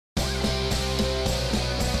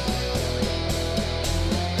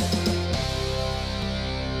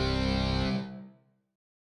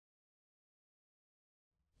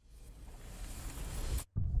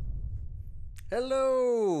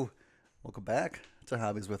Hello! Welcome back to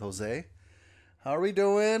Hobbies with Jose. How are we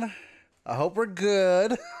doing? I hope we're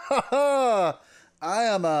good. I'm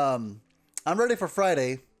ready for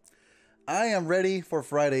Friday. I am ready for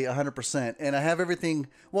Friday 100%. And I have everything,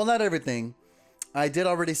 well, not everything. I did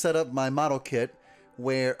already set up my model kit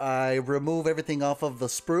where I remove everything off of the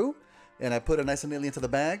sprue and I put it nice and neatly into the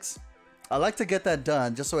bags. I like to get that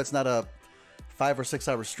done just so it's not a 5 or 6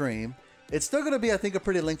 hour stream. It's still going to be, I think, a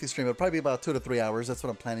pretty lengthy stream. It'll probably be about 2 to 3 hours. That's what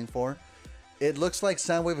I'm planning for. It looks like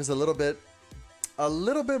Soundwave is a little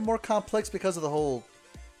bit more complex because of the whole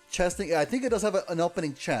chesting. I think it does have an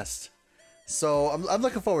opening chest. So I'm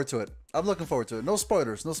looking forward to it. I'm looking forward to it. No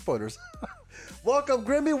spoilers. No spoilers. Welcome,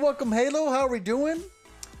 Grimmy. Welcome, Halo. How are we doing?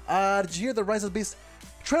 Did you hear the Rise of the Beast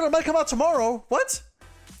trailer might come out tomorrow? What?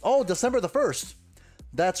 Oh, December the 1st.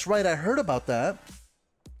 That's right. I heard about that.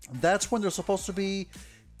 That's when they're supposed to be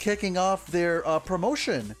kicking off their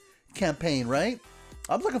promotion campaign, right?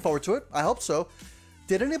 I'm looking forward to it. I hope so.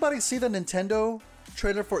 Did anybody see the Nintendo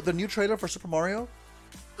trailer for the new trailer for Super Mario?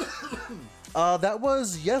 That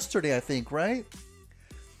was yesterday, I think, right?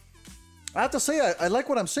 I have to say, I like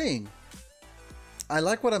what I'm seeing. I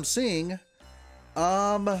like what I'm seeing.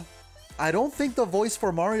 I don't think the voice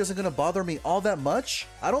for Mario isn't going to bother me all that much.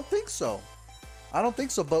 I don't think so. I don't think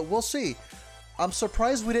so, but we'll see. I'm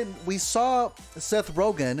surprised we saw Seth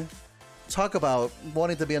Rogen talk about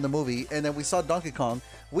wanting to be in the movie, and then we saw Donkey Kong.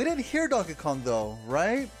 We didn't hear Donkey Kong though,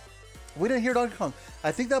 right? We didn't hear Donkey Kong.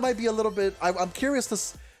 I think that might be a little bit, I'm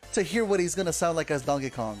curious to hear what he's gonna sound like as Donkey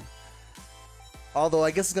Kong. Although I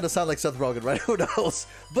guess it's gonna sound like Seth Rogen, right? Who knows?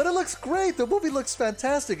 But it looks great. The movie looks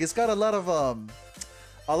fantastic. It's got a lot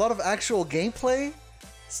of actual gameplay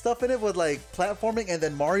stuff in it with like platforming and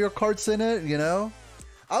then Mario Karts in it, you know?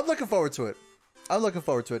 I'm looking forward to it. I'm looking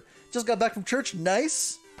forward to it. Just got back from church.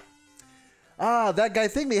 Nice. Ah, that guy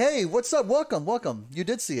Thingy. Hey, what's up? Welcome, welcome. You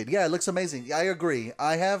did see it. Yeah, it looks amazing. I agree.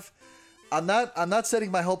 I'm not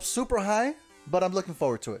setting my hopes super high, but I'm looking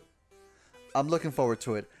forward to it. I'm looking forward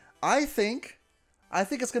to it. I think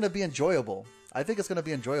it's gonna be enjoyable. I think it's gonna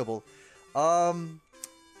be enjoyable.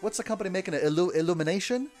 What's the company making it?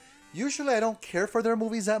 Illumination. Usually, I don't care for their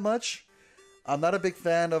movies that much. I'm not a big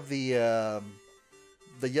fan of the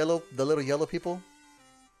little yellow people.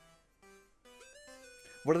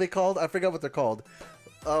 What are they called? I forgot what they're called.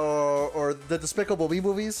 Or the Despicable Me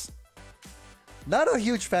movies. Not a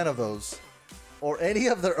huge fan of those. Or any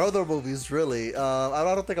of their other movies, really. I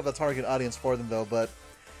don't think I'm the target audience for them, though. But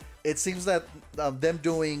it seems that them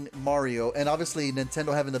doing Mario, and obviously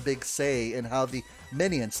Nintendo having the big say in how the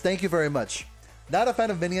Minions. Thank you very much. Not a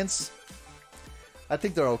fan of Minions. I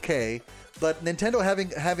think they're okay. But Nintendo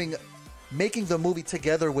making the movie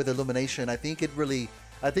together with Illumination, I think it really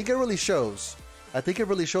shows. I think it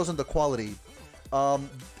really shows in the quality.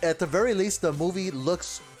 At the very least, the movie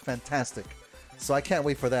looks fantastic. So I can't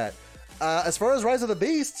wait for that. As far as Rise of the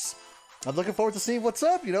Beasts, I'm looking forward to seeing what's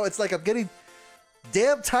up. You know, it's like I'm getting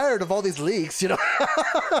damn tired of all these leaks, you know.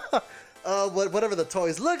 Whatever the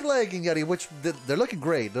toys look like, and yada, which they're looking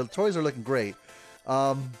great. The toys are looking great.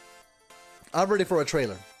 I'm ready for a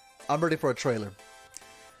trailer. I'm ready for a trailer.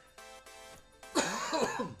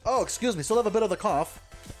 Oh, excuse me. Still have a bit of the cough.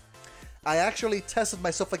 I actually tested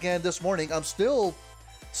myself again this morning. I'm still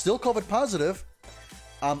COVID positive.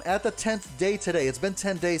 I'm at the 10th day today. It's been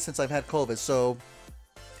 10 days since I've had COVID, so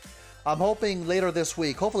I'm hoping later this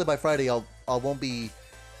week, hopefully by Friday, I won't be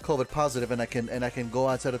COVID positive and I can go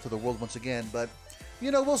outside into the world once again. But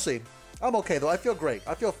you know, we'll see. I'm okay though. I feel great.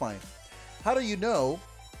 I feel fine. How do you know?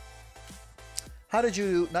 How did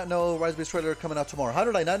you not know Rise of the Beast trailer coming out tomorrow? How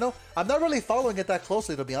did I not know? I'm not really following it that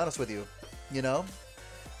closely, to be honest with you. You know?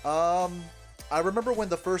 I remember when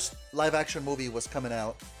the first live-action movie was coming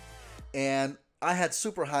out, and I had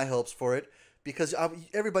super high hopes for it, because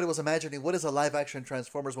everybody was imagining, what is a live-action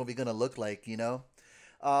Transformers movie going to look like, you know?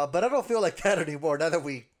 But I don't feel like that anymore, now that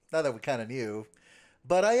we kind of knew.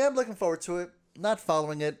 But I am looking forward to it. Not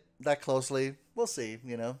following it that closely. We'll see,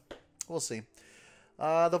 you know? We'll see.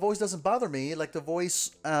 The voice doesn't bother me, like the voice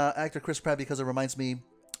actor Chris Pratt, because it reminds me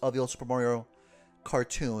of the old Super Mario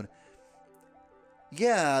cartoon.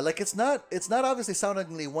 Yeah, like it's not obviously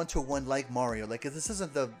soundingly one-to-one like Mario. Like this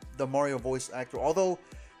isn't the Mario voice actor. Although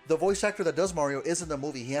the voice actor that does Mario is in the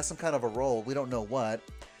movie. He has some kind of a role. We don't know what.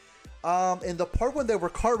 In the part when they were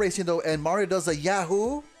car racing though, and Mario does a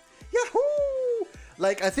Yahoo! Yahoo!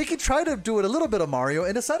 Like I think he tried to do it a little bit of Mario,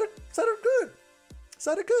 and it sounded good. It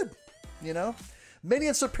sounded good, you know?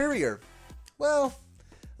 Minion Superior. Well,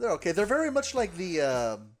 they're okay. They're very much like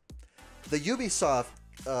the Ubisoft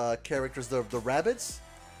characters, the rabbits.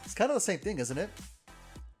 It's kind of the same thing, isn't it?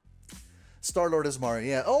 Star-Lord is Mario,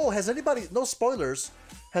 yeah. Oh, has anybody, no spoilers,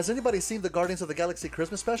 has anybody seen the Guardians of the Galaxy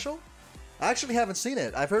Christmas special? I actually haven't seen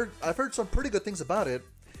it. I've heard some pretty good things about it.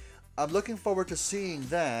 I'm looking forward to seeing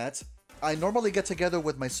that. I normally get together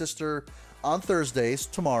with my sister on Thursdays,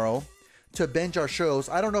 tomorrow, to binge our shows.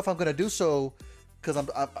 I don't know if I'm going to do so because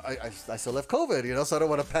I still have COVID, you know, so I don't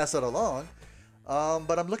want to pass it along.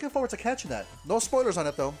 But I'm looking forward to catching that. No spoilers on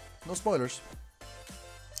it, though. No spoilers.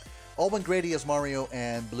 Owen Grady is Mario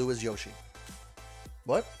and Blue is Yoshi.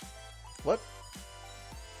 What? What?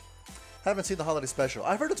 Haven't seen the holiday special.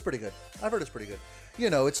 I've heard it's pretty good. I've heard it's pretty good. You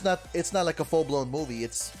know, it's not like a full-blown movie.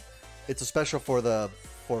 It's a special for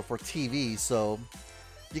TV, so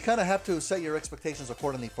you kind of have to set your expectations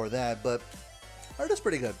accordingly for that. But I heard it's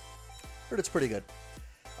pretty good. Heard it's pretty good.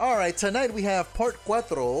 All right, tonight we have part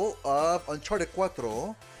 4 of Uncharted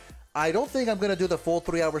 4. I don't think I'm gonna do the full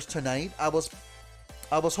 3 hours tonight. I was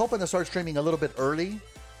hoping to start streaming a little bit early,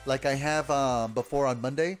 like I have before on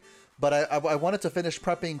Monday. But I wanted to finish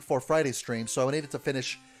prepping for Friday's stream, so I needed to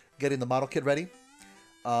finish getting the model kit ready.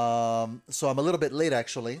 So I'm a little bit late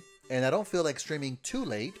actually, and I don't feel like streaming too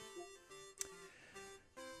late.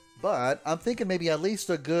 But I'm thinking maybe at least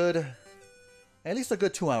a good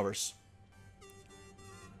 2 hours.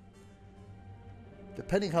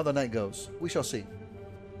 Depending how the night goes. We shall see.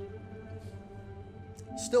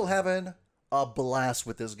 Still having a blast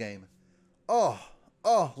with this game. Oh,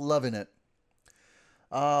 loving it.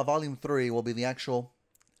 Volume 3 will be the actual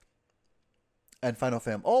and final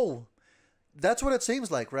film. Oh, that's what it seems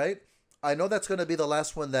like, right? I know that's going to be the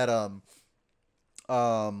last one that,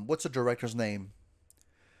 what's the director's name?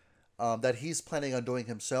 That he's planning on doing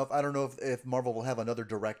himself. I don't know if Marvel will have another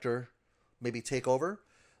director maybe take over,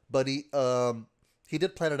 but he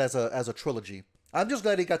did plan it as a trilogy. I'm just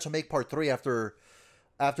glad he got to make part 3 after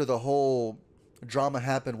the whole drama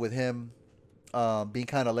happened with him being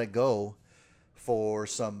kind of let go for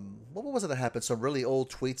some, what was it that happened? Some really old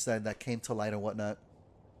tweets that came to light and whatnot.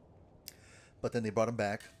 But then they brought him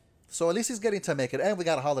back. So at least he's getting to make it. And we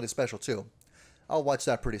got a holiday special too. I'll watch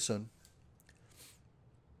that pretty soon.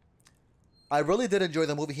 I really did enjoy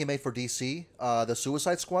the movie he made for DC, The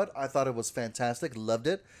Suicide Squad. I thought it was fantastic. Loved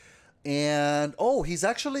it. And, oh, he's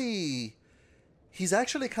actually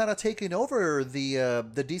kind of taking over the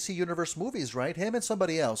DC Universe movies, right? Him and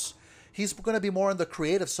somebody else. He's going to be more on the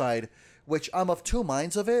creative side, which I'm of two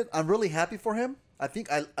minds of it. I'm really happy for him. I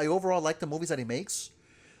think I overall like the movies that he makes,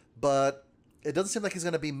 but it doesn't seem like he's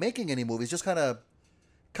going to be making any movies. Just kind of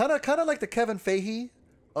like the Kevin Feige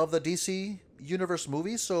of the DC Universe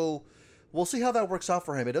movies. So we'll see how that works out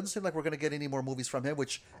for him. It doesn't seem like we're going to get any more movies from him,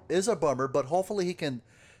 which is a bummer, but hopefully he can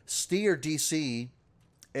steer DC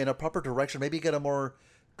in a proper direction. Maybe get a more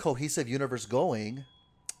cohesive universe going.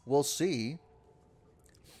 We'll see.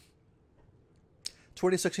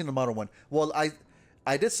 2016, the modern one. Well,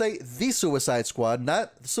 I did say the Suicide Squad,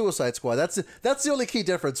 not Suicide Squad. That's the only key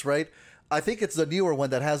difference, right? I think it's the newer one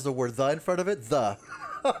that has the word "the" in front of it. The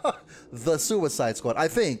the Suicide Squad. I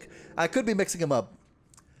think I could be mixing them up.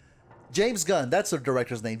 James Gunn, that's the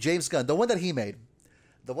director's name. James Gunn, the one that he made.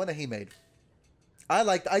 The one that he made.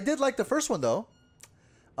 I did like the first one though.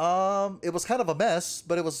 It was kind of a mess,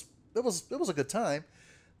 but it was a good time.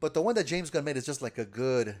 But the one that James Gunn made is just like a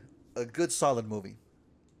good solid movie.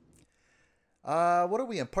 What are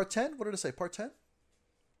we in? Part 10? What did it say? Part 10?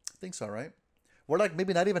 I think so, right? We're like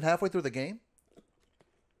maybe not even halfway through the game.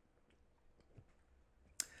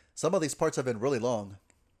 Some of these parts have been really long.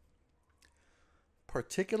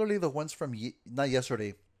 Particularly the ones from not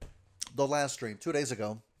yesterday, the last stream, 2 days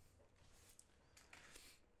ago.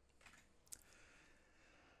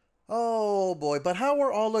 Oh boy, but how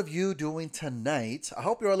are all of you doing tonight? I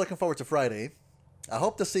hope you're all looking forward to Friday. I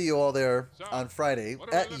hope to see you all there on Friday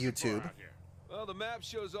at YouTube. Well, the map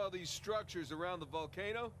shows all these structures around the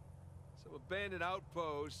volcano. Some abandoned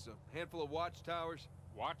outposts, a handful of watchtowers.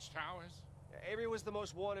 Watchtowers? Avery was the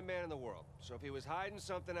most wanted man in the world, so if he was hiding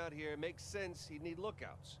something out here, it makes sense he'd need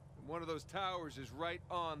lookouts. And one of those towers is right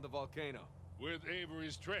on the volcano. With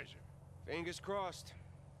Avery's treasure. Fingers crossed.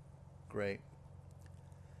 Great.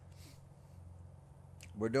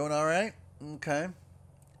 We're doing all right? Okay.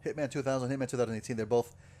 Hitman 2000, Hitman 2018, they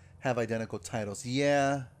both have identical titles.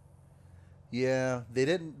 Yeah. Yeah, they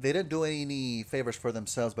didn't do any favors for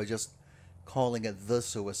themselves by just calling it The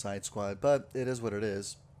Suicide Squad, but it is what it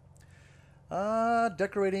is.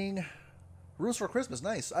 Decorating rooms for Christmas.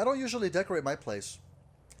 Nice. I don't usually decorate my place,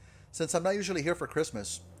 since I'm not usually here for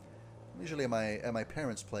Christmas. I'm usually at my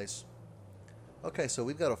parents' place. Okay, so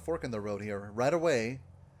we've got a fork in the road here. Right away.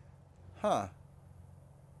 Huh.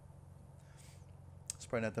 It's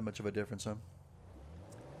probably not that much of a difference, huh?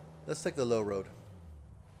 Let's take the low road.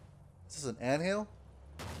 Is this an anthill?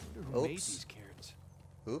 I wonder who made Oops. these cairns.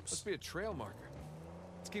 Oops. Must be a trail marker.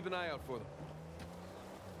 Let's keep an eye out for them.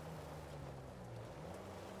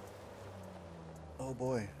 Oh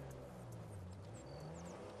boy.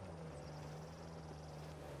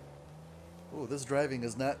 Oh, this driving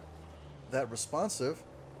is not that responsive.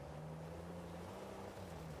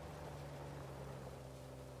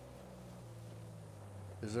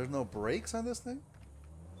 Is there no brakes on this thing?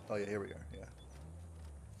 Oh yeah, here we are. Yeah.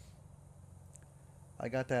 I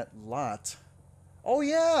got that lot. Oh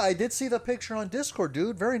yeah, I did see the picture on Discord,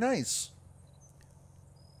 dude. Very nice.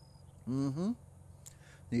 Mm-hmm.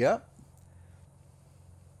 Yep.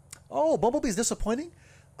 Oh, Bumblebee's disappointing?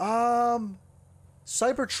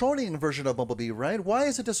 Cybertronian version of Bumblebee, right? Why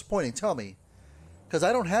is it disappointing? Tell me. Because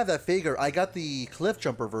I don't have that figure. I got the Cliff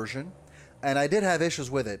Jumper version, and I did have issues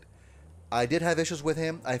with it. I did have issues with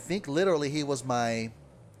him. I think literally he was my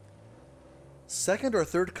second or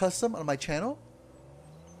third custom on my channel.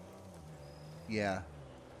 Yeah.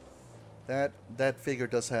 That figure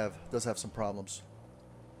does have some problems.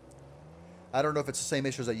 I don't know if it's the same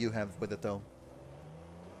issues that you have with it though.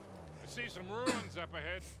 I see some ruins up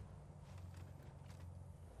ahead.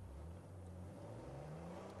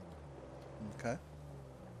 Okay.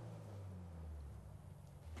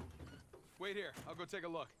 Wait here. I'll go take a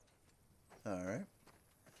look. All right.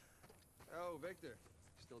 Oh, Victor.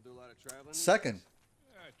 Still do a lot of traveling? these Second.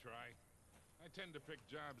 days? I try. I tend to pick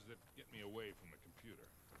jobs that get me away from the computer.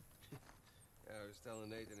 Yeah, I was telling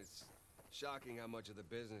Nathan it's shocking how much of the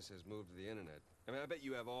business has moved to the internet. I mean, I bet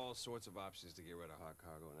you have all sorts of options to get rid of hot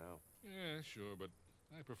cargo now. Yeah, sure, but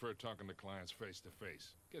I prefer talking to clients face to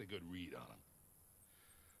face. Get a good read on them.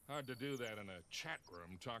 Hard to do that in a chat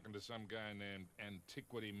room talking to some guy named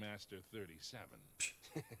Antiquity Master 37.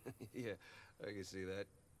 Yeah, I can see that.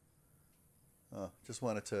 Oh, just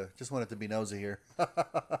wanted to be nosy here.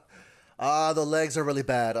 Ah, the legs are really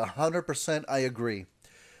bad. 100% I agree.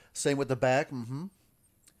 Same with the back. Mm-hmm.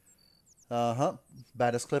 Uh-huh.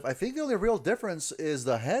 Bad as Cliff. I think the only real difference is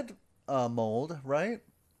the head mold, right?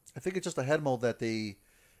 I think it's just the head mold that they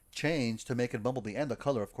changed to make it Bumblebee, and the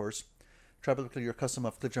color, of course. Try to clear your custom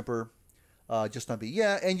of Cliff Jumper, just not be.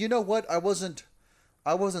 Yeah, and you know what? I wasn't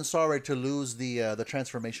sorry to lose the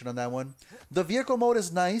transformation on that one. The vehicle mode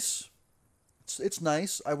is nice. It's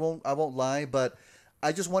nice. I won't lie, but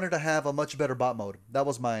I just wanted to have a much better bot mode. That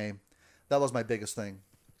was my biggest thing.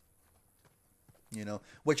 You know,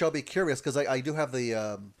 which I'll be curious because I do have the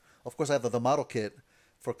of course I have the model kit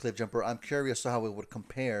for Cliff Jumper. I'm curious to how it would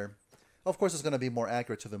compare. Of course, it's going to be more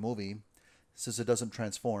accurate to the movie since it doesn't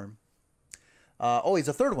transform. Oh, he's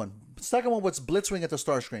a third one. Second one was Blitzwing at the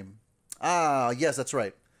Starscream. Ah, yes, that's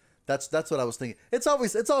right. That's what I was thinking. It's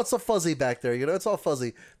all so fuzzy back there, you know. It's all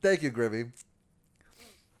fuzzy. Thank you, Grivy.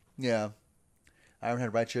 Yeah,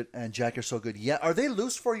 Ironhead, Ratchet, and Jack are so good. Yeah, are they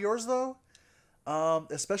loose for yours though?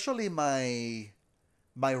 Especially my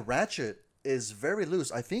Ratchet is very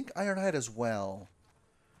loose. I think Ironhead as well.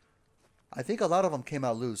 I think a lot of them came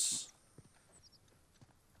out loose.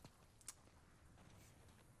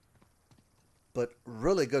 But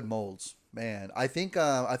really good molds, man. I think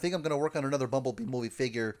I'm gonna work on another Bumblebee movie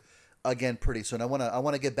figure again pretty soon. I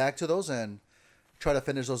wanna get back to those and try to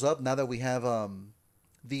finish those up now that we have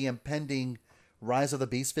the impending Rise of the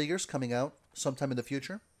Beast figures coming out sometime in the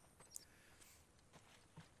future.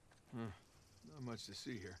 Not much to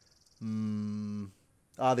see here.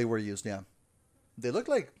 They were used, yeah. They look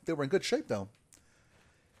like they were in good shape though.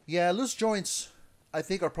 Yeah, loose joints I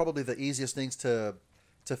think are probably the easiest things to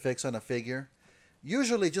fix on a figure.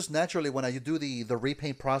 Usually, just naturally, when I do the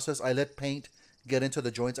repaint process, I let paint get into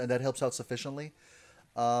the joints, and that helps out sufficiently.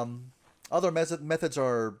 Other methods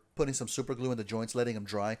are putting some super glue in the joints, letting them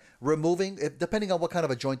dry, removing, depending on what kind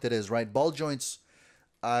of a joint it is, right? Ball joints,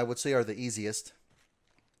 I would say, are the easiest.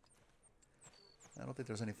 I don't think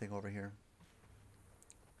there's anything over here.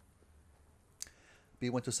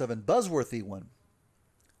 B127, buzzworthy one.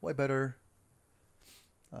 Way better.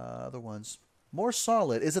 Other ones. More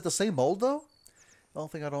solid. Is it the same mold, though? The only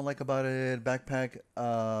thing I don't like about it, backpack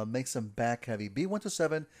makes them back heavy.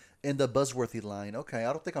 B127 in the Buzzworthy line. Okay,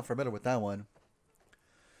 I don't think I'm familiar with that one.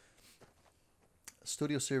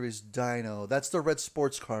 Studio Series Dino. That's the red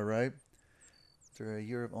sports car, right? After a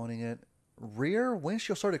year of owning it. Rear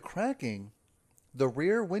windshield started cracking. The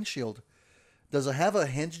rear windshield. Does it have a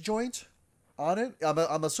hinge joint on it?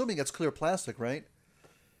 I'm assuming it's clear plastic, right?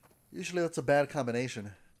 Usually that's a bad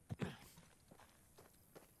combination.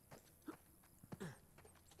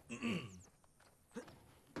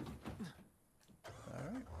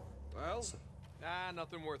 Alright. Well,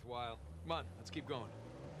 Nothing worthwhile. Come on, let's keep going.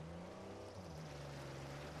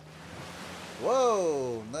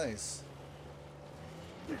 Whoa, nice.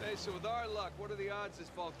 Hey, so with our luck, what are the odds this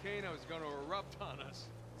volcano is going to erupt on us?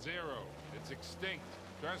 0. It's extinct.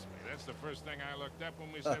 Trust me, that's the first thing I looked up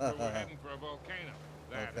when we said we were heading for a volcano.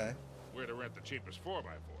 That, Okay. where to rent the cheapest 4x4.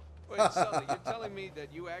 Wait, Sully, you're telling me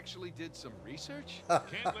that you actually did some research?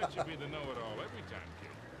 Can't let you be the know-it-all every time, kid.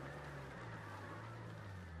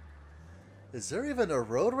 Is there even a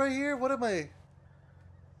road right here? What am I...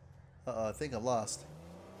 Uh-oh, I think I'm lost.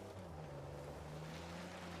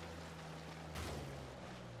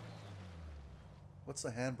 What's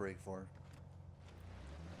the handbrake for?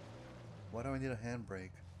 Why do I need a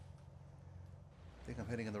handbrake? I think I'm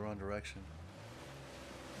heading in the wrong direction.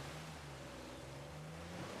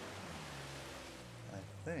 I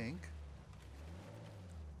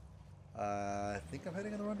think I'm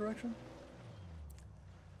heading in the wrong direction.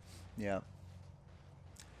 Yeah.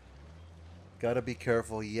 Gotta be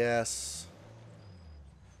careful, yes.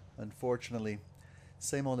 Unfortunately.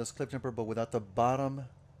 Same on this clip jumper, but without the bottom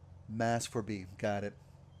mask for B. Got it.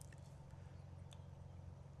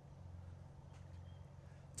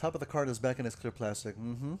 Top of the card is back in its clear plastic.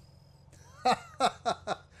 Mm-hmm.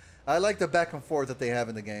 I like the back and forth that they have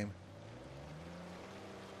in the game.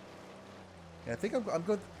 Yeah, I think I'm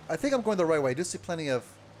good. I think I'm going the right way. I do see plenty of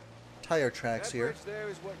tire tracks That here. bridge there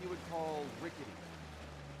is what you would call rickety.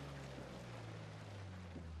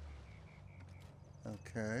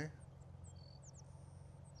 Okay.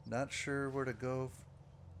 Not sure where to go.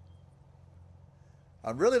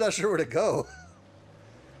 I'm really not sure where to go.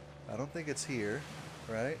 I don't think it's here,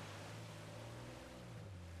 right?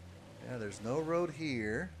 Yeah, there's no road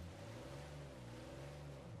here.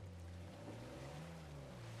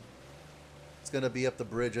 It's gonna be up the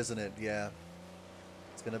bridge, isn't it? Yeah.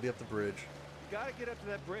 It's gonna be up the bridge. You gotta get up to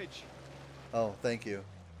that bridge. Oh, thank you.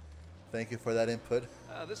 Thank you for that input.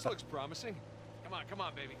 This looks promising. Come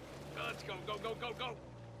on, baby. Let's go, go, go, go, go.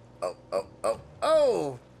 Oh, oh, oh,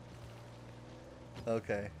 oh!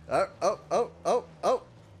 Okay. Oh.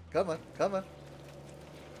 Come on, come on.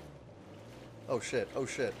 Oh shit, oh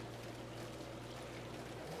shit.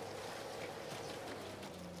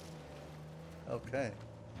 Okay.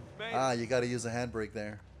 Man, Ah, you gotta use a handbrake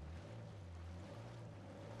there.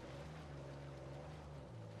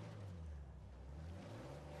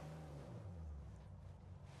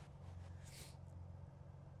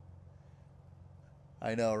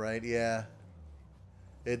 I know, right? Yeah.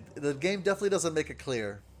 The game definitely doesn't make it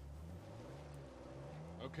clear.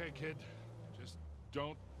 Okay, kid. Just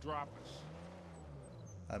don't drop us.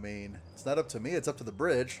 I mean, it's not up to me, it's up to the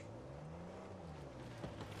bridge.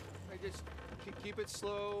 Hey, just keep it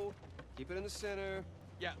slow. Keep it in the center.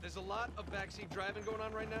 yeah, there's a lot of backseat driving going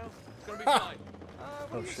on right now. It's gonna be fine. What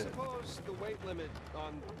Oh, do you shit. suppose the weight limit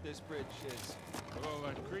on this bridge is? With all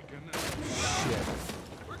that creaking, Shit.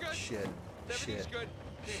 We're good. Shit. Everything's Shit. good.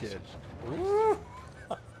 Shit. Woo!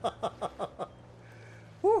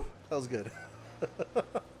 Woo! That was good.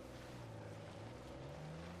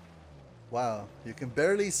 Wow, you can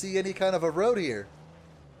barely see any kind of a road here.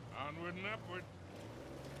 onward and upward.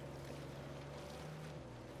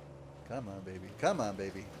 Come on, baby. Come on,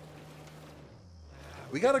 baby.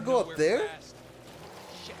 We gotta go up Nowhere there? fast.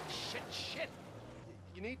 Shit.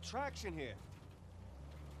 You need traction here.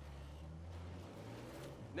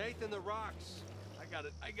 Nathan, the rocks. I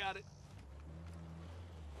got it.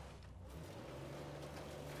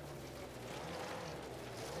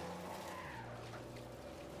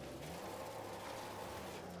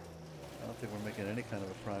 I don't think we're making any kind of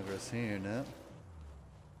a progress here, no?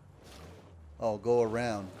 Oh, go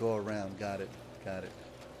around. Go around. Got it. Got it.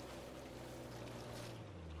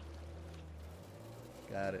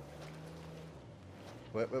 Got it.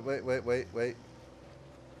 Wait.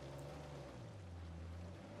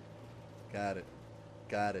 Got it.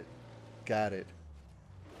 Got it. Got it.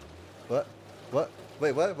 What?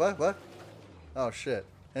 Wait, what? Oh, shit.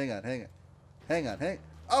 Hang on.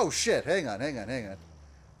 Oh, shit. Hang on.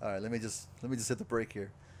 All right, let me just hit the brake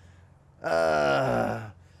here.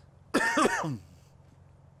 Out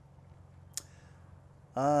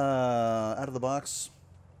of the box.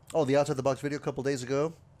 Oh, the outside the box video a couple days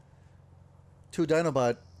ago. 2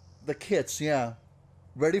 Dinobot, the kits, yeah.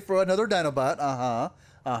 Ready for another Dinobot?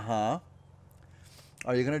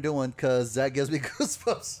 Are you gonna do one? Cause that gives me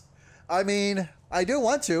goosebumps. I mean, I do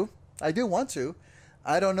want to. I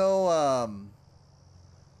don't know.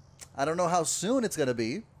 I don't know how soon it's gonna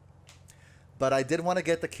be. But I did want to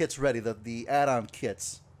get the kits ready, the add-on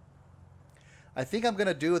kits. I think I'm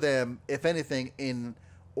gonna do them, if anything, in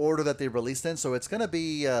order that they released in. So it's gonna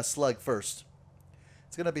be Slug first.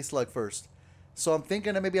 So I'm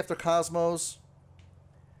thinking that maybe after Cosmos,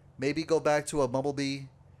 maybe go back to a Bumblebee,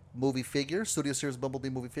 movie figure, Studio Series Bumblebee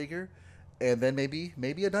movie figure, and then maybe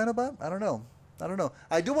a Dinobot. I don't know.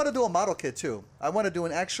 I do want to do a model kit too. I want to do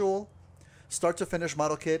an actual start to finish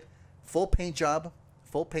model kit, full paint job.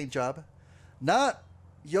 Not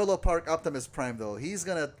YOLO Park Optimus Prime though. He's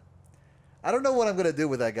gonna. I don't know what I'm gonna do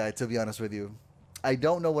with that guy, to be honest with you. I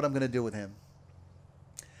don't know what I'm gonna do with him.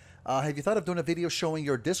 Have you thought of doing a video showing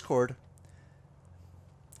your Discord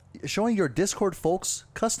folks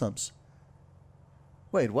customs?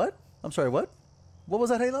 Wait, what? I'm sorry, what? What was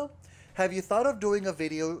that, Halo? Have you thought of doing a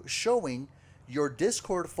video showing your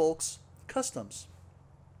Discord folks customs?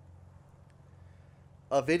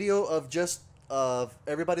 A video of just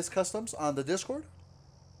everybody's customs on the Discord?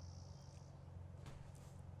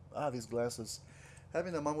 Ah, these glasses.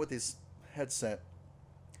 Having them on with this headset.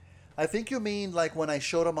 I think you mean like when I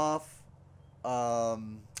showed them off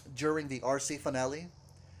during the RC finale,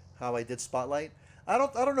 how I did Spotlight. I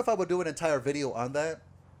don't know if I would do an entire video on that.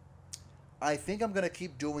 I think I'm gonna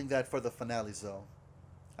keep doing that for the finales though.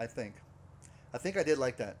 I think I did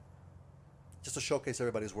like that. Just to showcase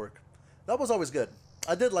everybody's work. That was always good.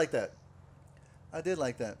 I did like that. I'm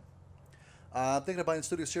thinking of buying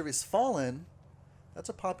Studio Series Fallen. That's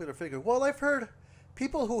a popular figure. Well, I've heard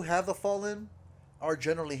people who have the Fallen are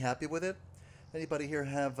generally happy with it. Anybody here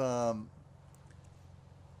have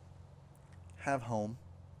Home?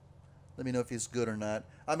 Let me know if he's good or not.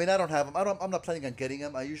 I mean, I don't have him. I'm not planning on getting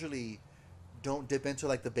him. I usually don't dip into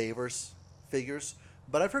like the Bayverse figures,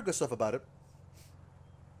 but I've heard good stuff about it.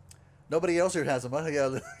 Nobody else here has him, huh?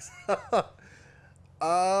 Yeah.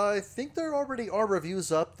 I think there already are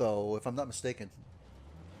reviews up though, if I'm not mistaken.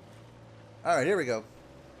 All right, here we go.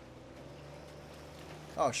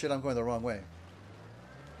 Oh shit, I'm going the wrong way,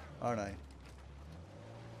 aren't I?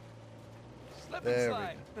 Slip There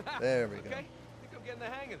and slide. There we go. Okay, I think I'm getting the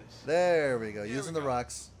hang of this. There we go. Here Using we the go.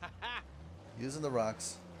 rocks. Using the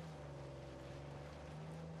rocks.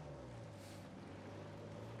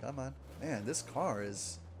 Come on. Man, this car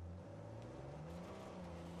is...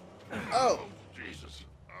 Oh! Jesus.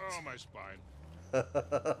 Oh, my spine. Oh,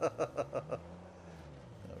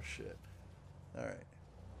 shit. Alright.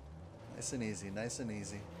 Nice and easy. Nice and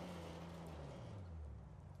easy.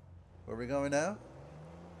 Where are we going now?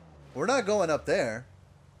 We're not going up there.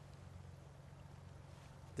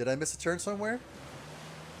 Did I miss a turn somewhere?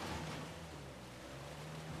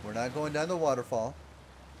 We're not going down the waterfall.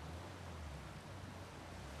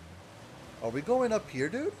 Are we going up here,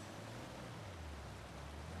 dude?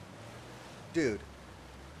 Dude.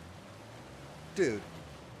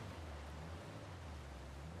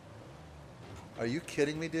 Are you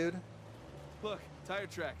kidding me, dude? Look, tire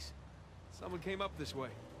tracks. Someone came up this way.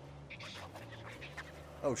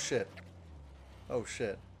 Oh, shit. Oh,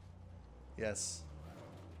 shit. Yes.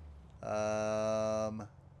 Oh,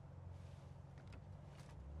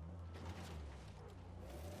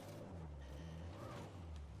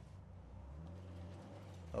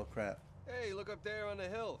 crap. Hey, look up there on the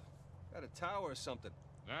hill. Got a tower or something.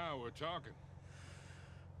 Now we're talking.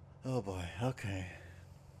 Oh, boy. Okay.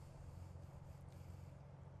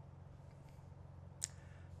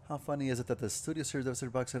 How funny is it that the Studio Series Devastator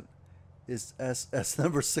box set is SS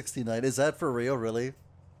number 69? Is that for real, really?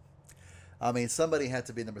 I mean, somebody had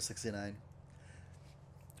to be number 69.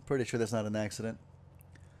 Pretty sure that's not an accident.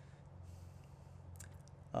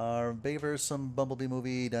 Bayverse, some Bumblebee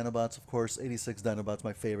movie, Dinobots, of course. 86 Dinobots,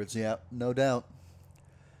 my favorites. Yeah, no doubt.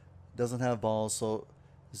 Doesn't have balls, so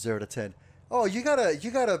 0 to 10. Oh, you gotta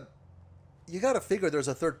figure there's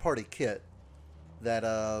a third-party kit that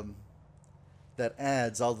that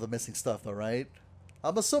adds all the missing stuff, though, right?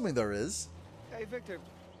 I'm assuming there is. Hey, Victor,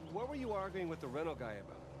 what were you arguing with the rental guy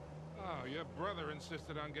about? Oh, your brother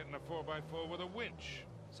insisted on getting a 4x4 with a winch.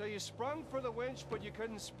 So you sprung for the winch, but you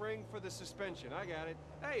couldn't spring for the suspension. I got it.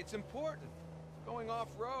 Hey, it's important. Going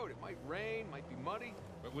off-road, it might rain, might be muddy.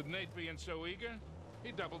 But with Nate being so eager,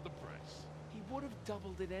 he doubled the price. He would have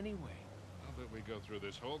doubled it anyway. I'll bet we go through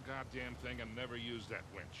this whole goddamn thing and never use that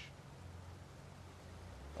winch.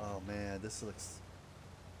 Oh man, this looks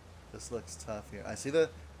tough here. I see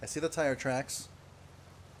the tire tracks.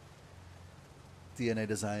 DNA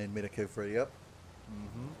design made a kid for it. Yep.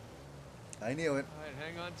 I knew it. All right,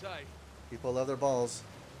 hang on tight. People love their balls.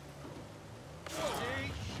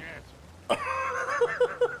 Holy shit.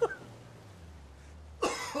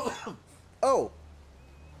 Oh.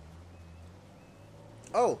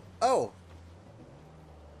 Oh. Oh.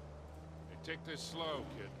 Hey, take this slow,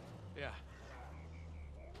 kid. Yeah.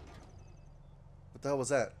 What the hell was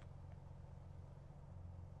that?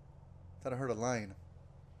 Thought I heard a line.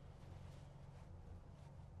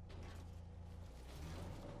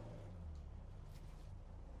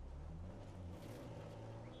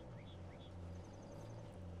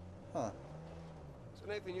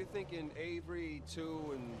 Nathan, you're thinking Avery,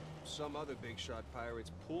 too, and some other big shot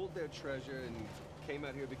pirates pooled their treasure and came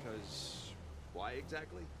out here because... why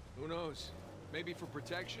exactly? Who knows? Maybe for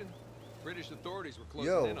protection? British authorities were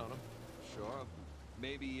closing in on them. Sure.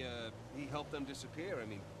 Maybe, he helped them disappear. I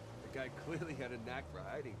mean, the guy clearly had a knack for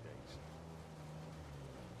hiding things.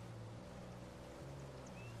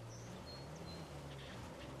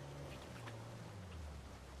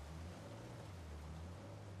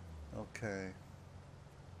 Okay.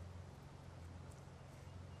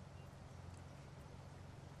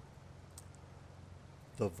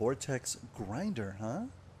 The Vortex Grinder, huh?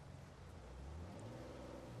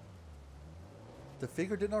 The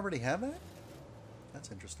figure didn't already have that?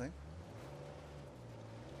 That's interesting.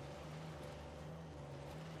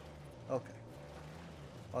 Okay.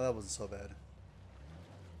 Oh, that wasn't so bad.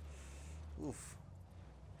 Oof.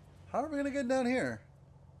 How are we gonna get down here?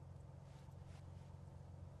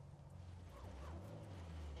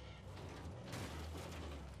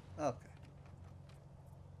 Okay.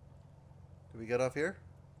 Do we get off here?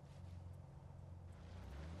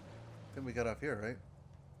 I think we got off here, right?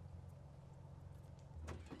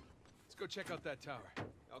 Let's go check out that tower.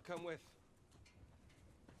 I'll come with.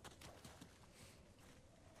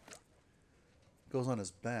 Goes on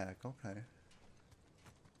his back, okay.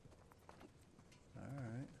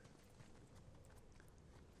 Alright.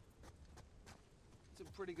 It's in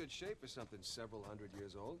pretty good shape for something several hundred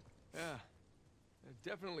years old. Yeah.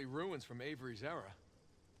 Definitely ruins from Avery's era.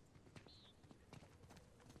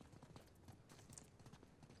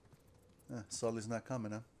 Sully's not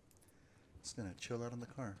coming, huh? Just gonna chill out in the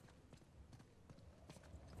car.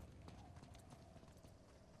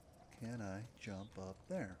 Can I jump up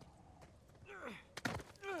there?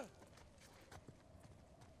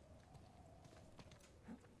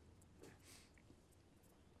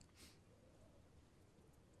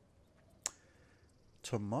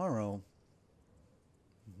 Tomorrow.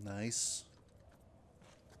 Nice.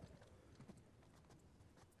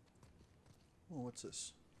 Oh, what's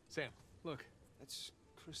this? Sam, look. That's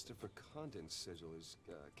Christopher Condon's sigil. Is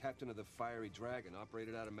captain of the Fiery Dragon,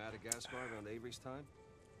 operated out of Madagascar around Avery's time.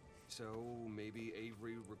 So maybe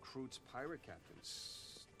Avery recruits pirate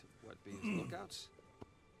captains to what, be his lookouts?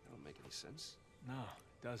 That don't make any sense. No,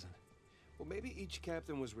 it doesn't. Well, maybe each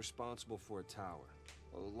captain was responsible for a tower,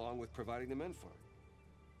 along with providing the men for it.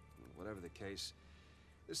 Whatever the case,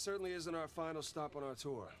 this certainly isn't our final stop on our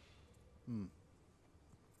tour.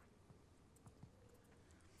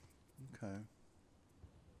 Okay. Let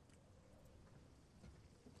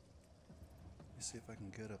me see if I can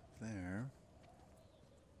get up there.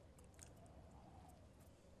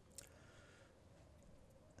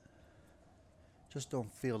 Just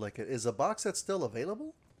don't feel like it. Is a box set still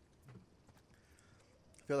available?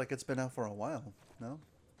 I feel like it's been out for a while. No?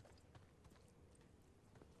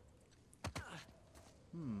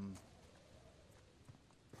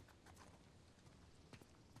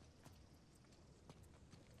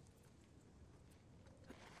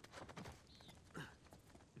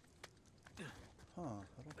 Huh.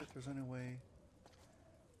 I don't think there's any way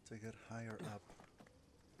to get higher up.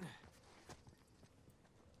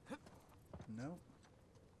 No?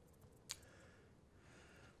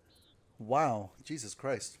 Wow. Jesus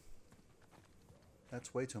Christ.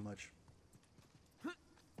 That's way too much.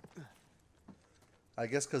 I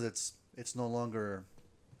guess because it's no longer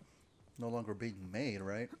being made,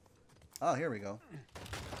 right? Oh, here we go.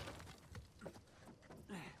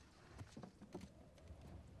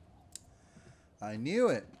 I knew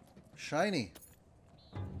it. Shiny.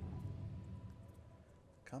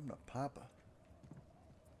 Come to Papa.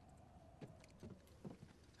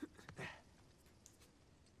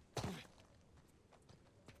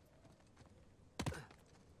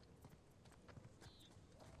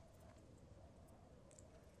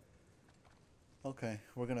 Okay,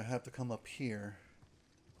 we're gonna have to come up here.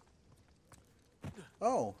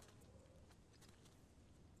 Oh!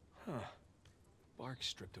 Huh. Bark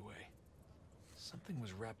stripped away. Something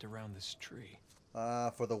was wrapped around this tree.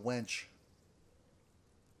 For the wench.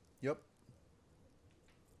 Yep.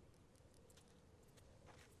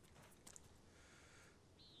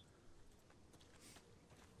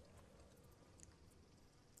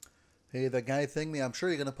 Hey, that guy thing me, I'm sure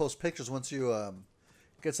you're gonna post pictures once you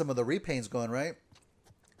get some of the repaints going, right?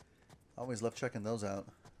 Always love checking those out.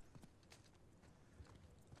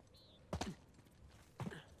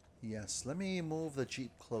 Yes, let me move the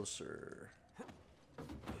Jeep closer.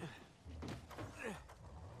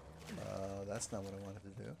 That's not what I wanted to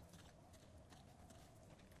do.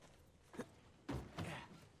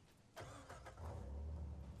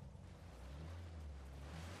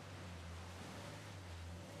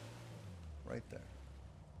 Right there.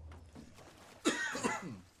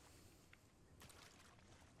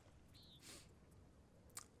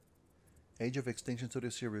 Age of Extinction Studio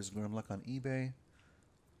Series Grimlock on eBay.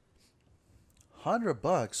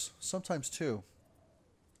 $100, sometimes two.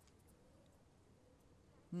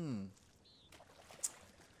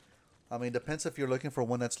 I mean, depends if you're looking for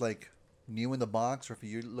one that's like new in the box or if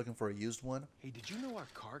you're looking for a used one. Hey, did you know our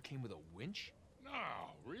car came with a winch? No,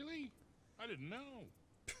 really? I didn't know.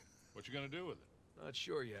 What you gonna do with it? Not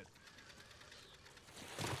sure yet.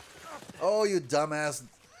 Oh, you dumbass.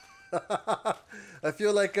 I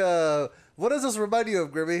feel like, what does this remind you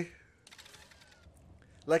of, Grimmy?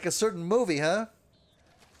 Like a certain movie, huh?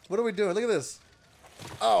 What are we doing? Look at this.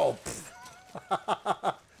 Oh.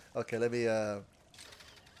 Okay, let me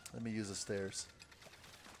use the stairs.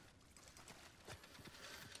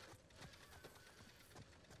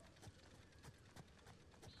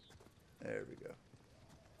 There we go.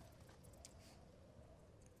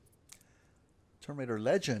 Tomb Raider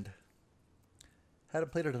Legend.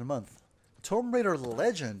 Hadn't played it in a month. Tomb Raider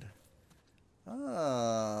Legend.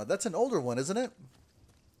 Ah, that's an older one, isn't it?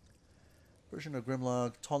 Version of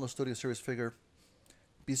Grimlock, tallest Studio Series figure.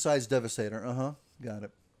 Besides Devastator. Uh-huh. Got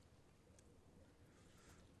it.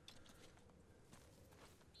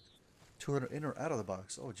 200 in or out of the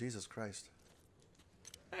box. Oh, Jesus Christ.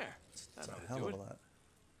 There. That's a hell of a lot.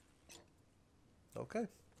 Okay.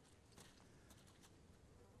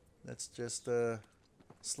 Let's just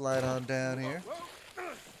slide on down here.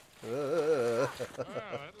 Oh,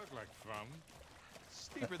 that looked like fun.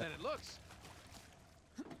 Steeper than it looks.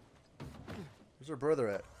 Where's her brother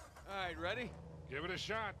at? All right, ready? Give it a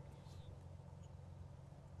shot.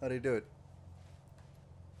 How do you do it?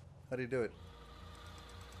 How do you do it?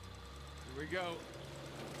 Here we go.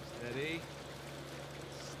 Steady.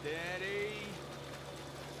 Steady.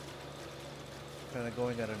 Kind of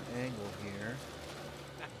going at an angle here.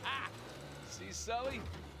 See, Sully?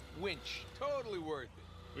 Winch. Totally worth it.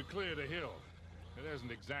 We cleared a hill. It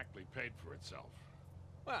hasn't exactly paid for itself.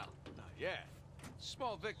 Well, not yet.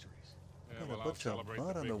 Small victories. Yeah, Got well, a I'll bunch of celebrate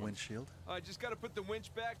mud the on big the ones. windshield. I just got to put the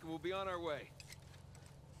winch back and we'll be on our way.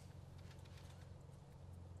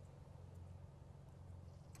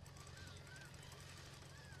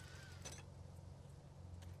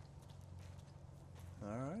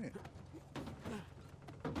 All right.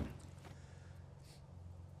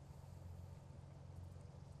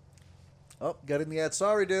 Oh, got in the ad.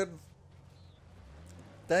 Sorry, dude.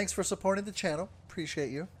 Thanks for supporting the channel. Appreciate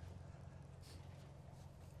you.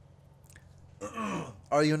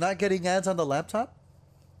 Are you not getting ads on the laptop?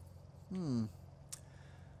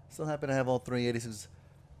 Still happen to have all 386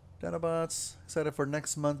 Dinobots. Excited for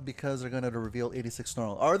next month because they're going to reveal 86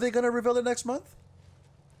 Snarl. Are they going to reveal it next month?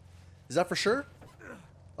 Is that for sure?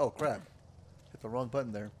 Oh, crap. Hit the wrong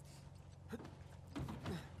button there.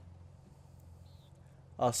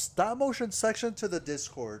 A stop motion section to the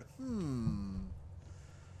Discord.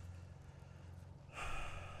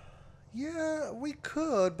 Yeah, we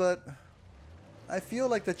could, but I feel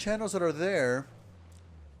like the channels that are there.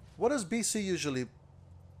 What does BC usually?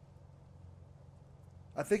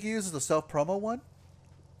 I think he uses the self-promo one.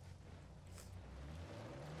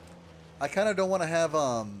 I kind of don't want to have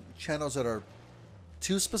channels that are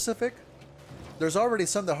too specific. There's already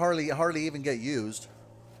some that hardly even get used.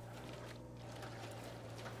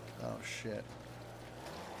 Oh shit.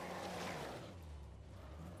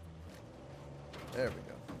 There we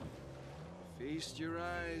go. Feast your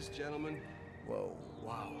eyes, gentlemen. Whoa.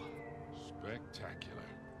 Wow. Spectacular.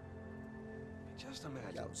 Just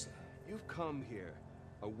imagine. Yowza. You've come here,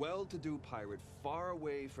 a well-to-do pirate far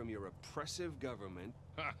away from your oppressive government.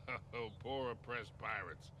 Oh, poor oppressed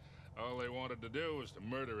pirates. All they wanted to do was to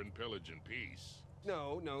murder and pillage in peace.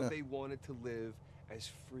 No, they wanted to live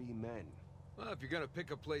as free men. Well, if you're gonna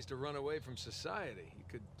pick a place to run away from society, you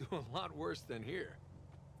could do a lot worse than here.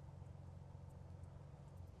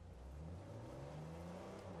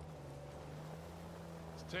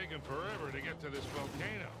 It's taken forever to get to this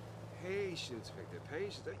volcano. Patience, Victor,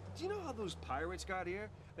 patience. Do you know how those pirates got here?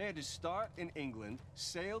 They had to start in England,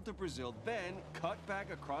 sail to Brazil, then cut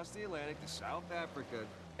back across the Atlantic to South Africa,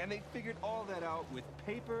 and they figured all that out with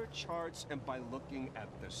paper, charts, and by looking at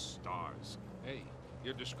the stars. Hey,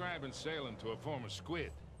 you're describing sailing to a former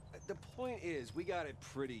squid. The point is, we got it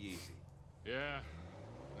pretty easy. Yeah,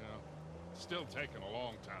 well, it's still taking a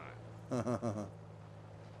long time.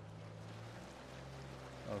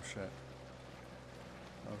 Oh shit.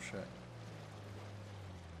 Oh shit.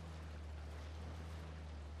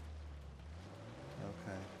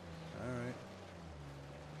 Okay. Alright.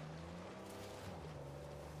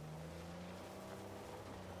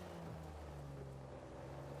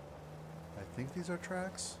 I think these are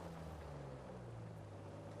tracks.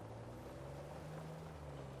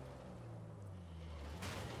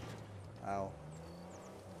 Ow.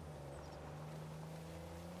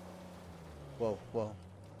 Whoa, whoa.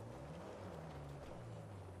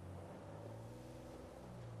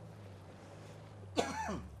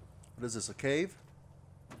 What is this, a cave?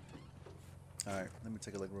 Alright, let me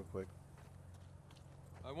take a look real quick.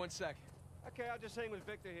 1 sec. Okay, I'll just hang with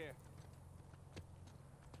Victor here.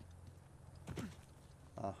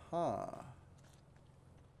 Aha.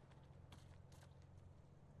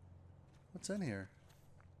 What's in here?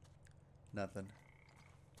 Nothing.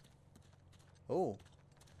 Oh,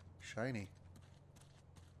 shiny.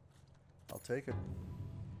 I'll take it.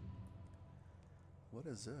 What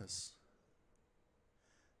is this?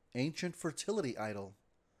 Ancient fertility idol.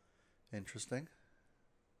 Interesting.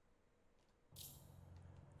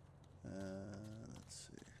 Let's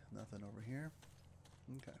see. Nothing over here.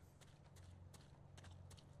 Okay.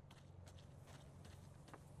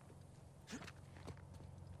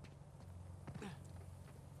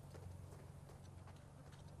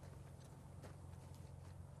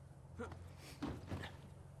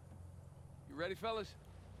 You ready, fellas?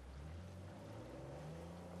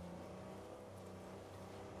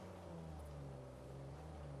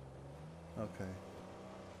 Okay.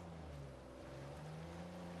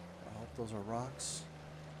 I hope those are rocks.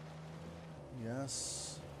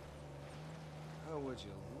 Yes. How would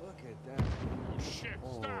you look at that? Oh, shit.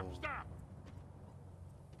 Oh. Stop, stop.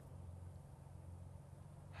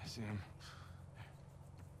 I see him.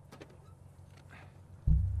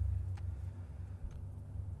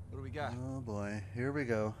 What do we got? Oh boy, here we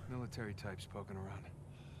go. Military types poking around.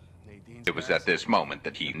 Nadine's It was at this moment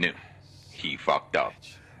that he knew. He fucked up.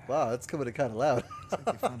 Wow, that's coming in kind of loud. It's like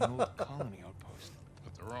they found an old colony outpost.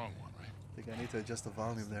 But the wrong one, right? I think I need to adjust the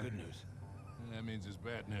volume there. Good news. That means it's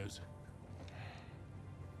bad news.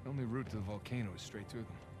 The only route to the volcano is straight through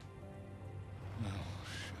them. Oh,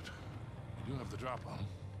 shit. You do have the drop on him.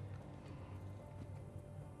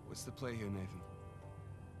 What's the play here, Nathan?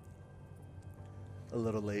 A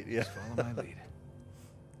little late, yeah. Just follow my lead.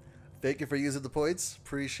 Thank you for using the points.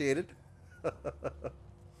 Appreciate it.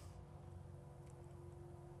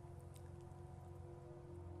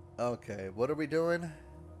 Okay, what are we doing?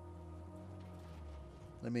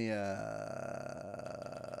 Let me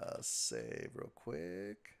save real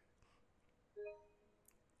quick.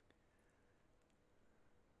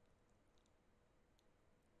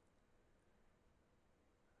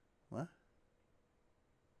 What?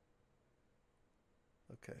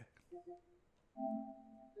 Okay.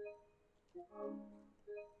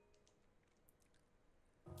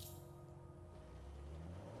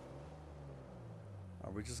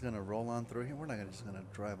 Are we just gonna roll on through here? We're not just gonna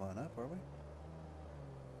drive on up, are we?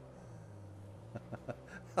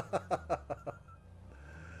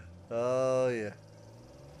 Oh yeah.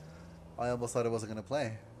 I almost thought it wasn't gonna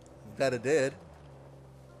play. That it did.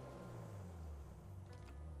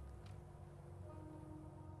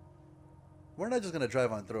 We're not just gonna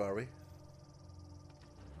drive on through, are we?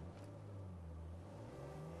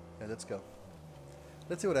 Okay, let's go.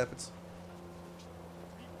 Let's see what happens.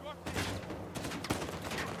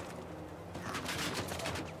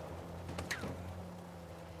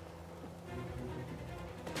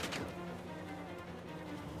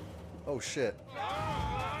 Oh shit.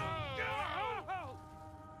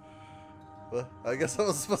 Well, I guess I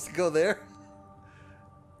was supposed to go there.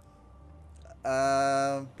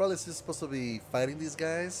 Probably just supposed to be fighting these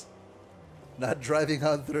guys, not driving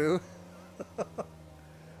on through.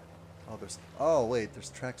 Oh, there's. Oh wait, there's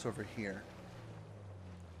tracks over here.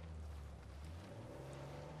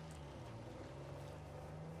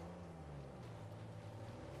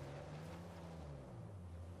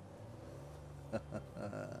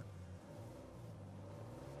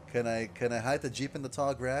 Can I hide the Jeep in the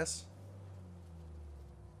tall grass?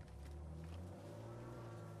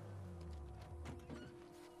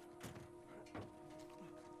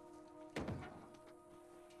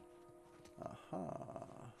 Aha.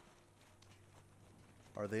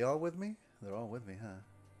 Are they all with me? They're all with me, huh?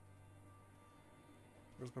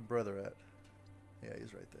 Where's my brother at? Yeah,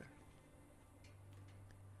 he's right there.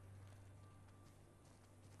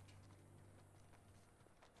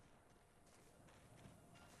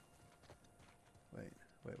 Wait.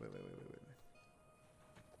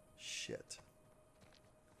 Shit.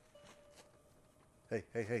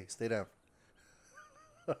 Hey, stay down.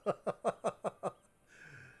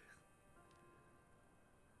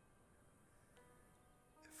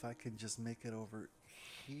 If I can just make it over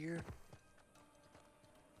here.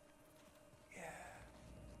 Yeah.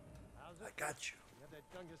 I got you. You have that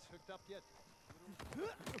dungus hooked up yet?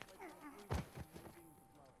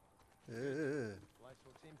 Lights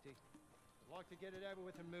looks empty. I'd like to get it over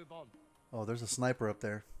with and move on. Oh, there's a sniper up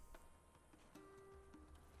there.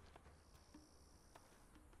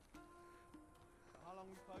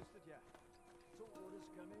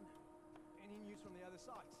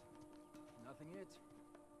 sights? Nothing yet.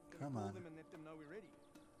 Come Call on. them and let them know we're ready.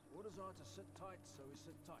 Orders are to sit tight, so we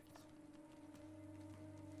sit tight.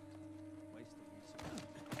 Wasted resources.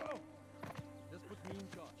 Oh! Just put me in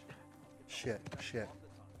charge. Shit, shit.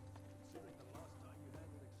 Considering the last time you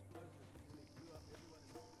handled explosives and nearly blew up everyone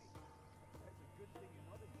in the city, that's a good thing you're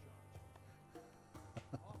not in charge.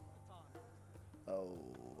 Half the time.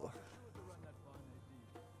 Oh. Sure to run that fine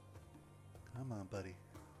AD. Come on, buddy.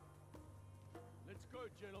 Let's go,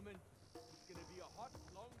 gentlemen. It's gonna be a hot,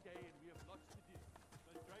 long day, and we have lots to do.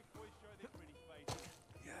 Those Drake boys show their pretty faces.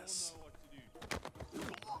 Yes. They all know what to do.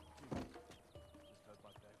 Just hope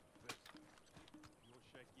I back first. Your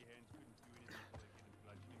shaky hands couldn't do anything for getting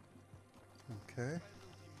bludgeoning. Okay.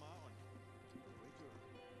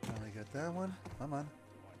 Finally got that one. Come on.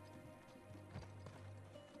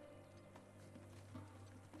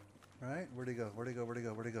 Right? Where'd he go? Where'd he go? Where'd he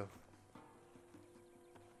go? Where'd he go?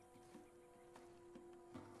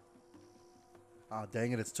 Ah,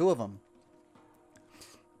 dang it, it's two of them.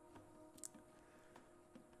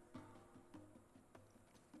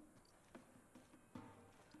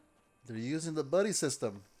 They're using the buddy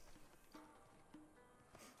system.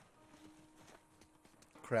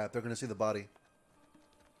 Crap, they're gonna see the body.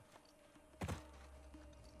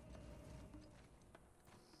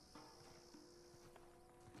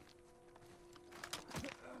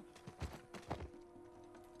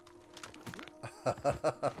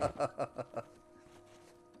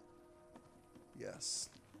 Yes.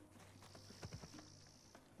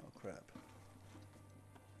 Oh, crap.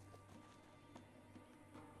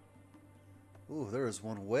 Ooh, there is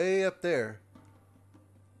one way up there.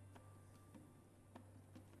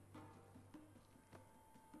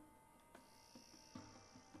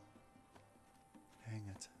 Dang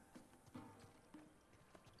it.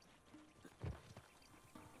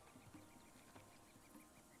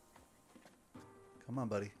 Come on,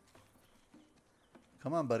 buddy.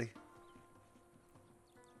 Come on, buddy.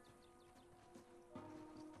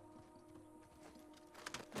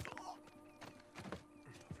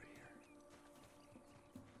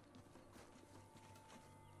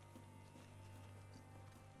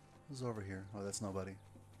 Who's over here? Oh, that's nobody.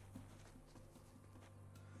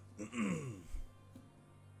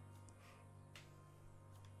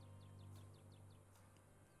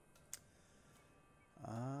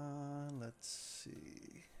 Let's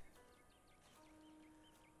see.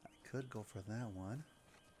 I could go for that one.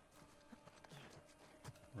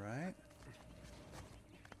 Right?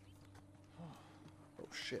 Oh,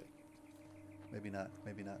 shit. Maybe not,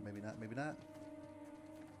 maybe not, maybe not, maybe not.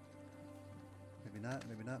 Maybe not,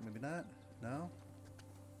 maybe not, maybe not. No?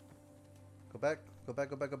 Go back, go back,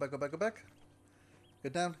 go back, go back, go back, go back.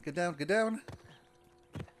 Get down, get down, get down.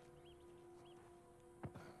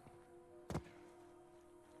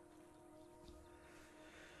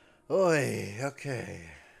 Oi, okay.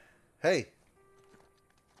 Hey.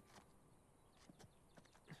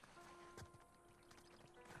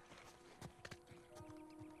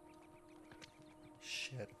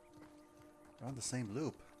 Shit. We're on the same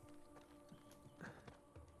loop.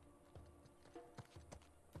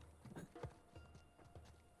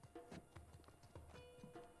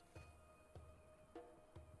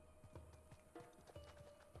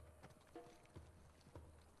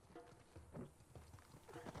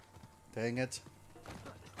 Dang it.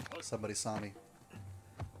 Somebody saw me.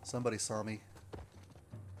 Somebody saw me.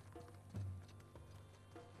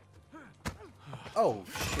 Oh,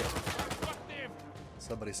 shit.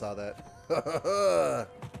 Somebody saw that.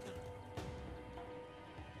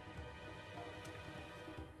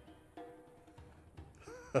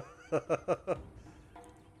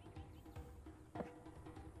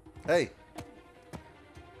 Hey.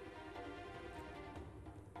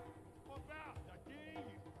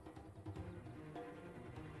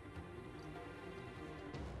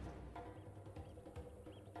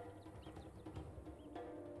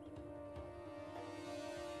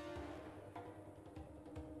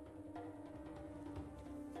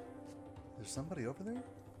 There's somebody over there?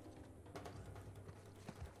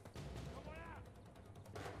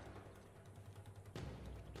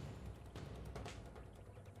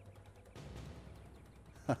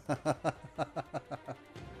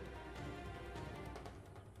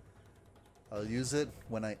 I'll use it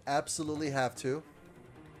when I absolutely have to.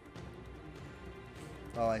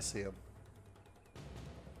 Oh, I see him.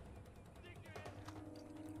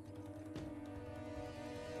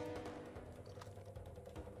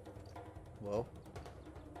 Whoa.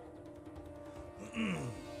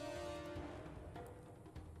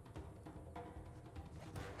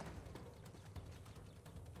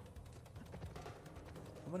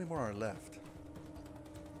 How many more are left?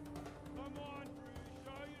 Come on, Bruce.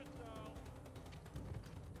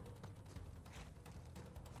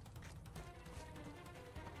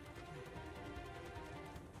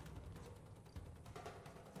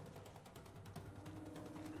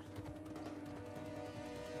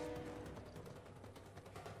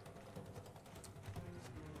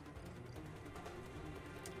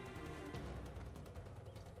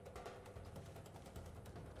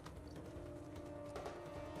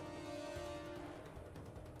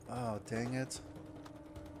 dang it.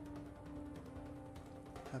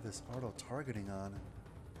 Have this auto targeting on.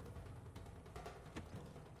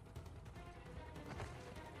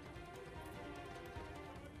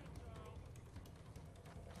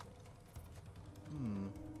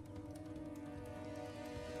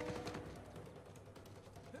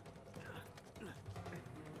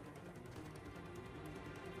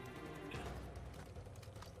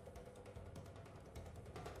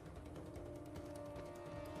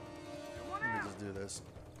 Do this.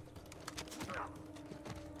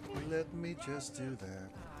 Let me just do that.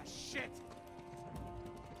 Ah, shit!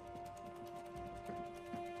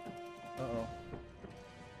 Uh-oh.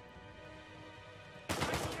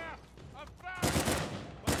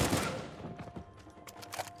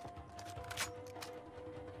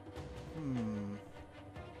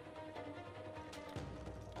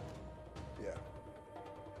 Yeah.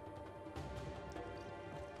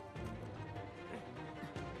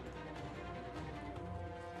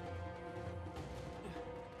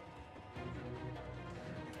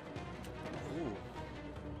 Ooh.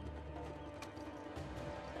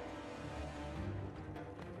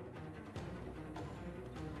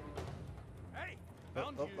 Hey! Oh,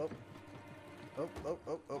 Found oh, you. oh. Oh, oh,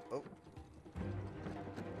 oh, oh, oh.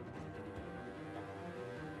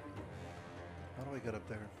 How do I get up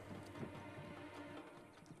there?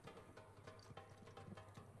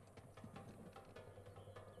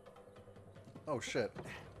 Oh, shit.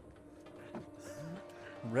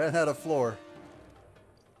 Ran out of floor.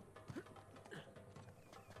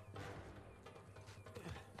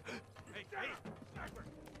 Hey, hey! Sniper!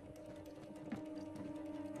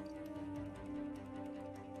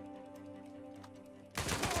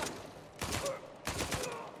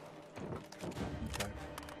 Okay.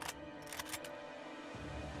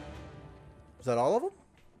 Is that all of them?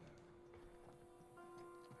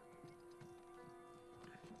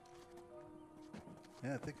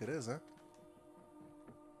 Yeah, I think it is, huh?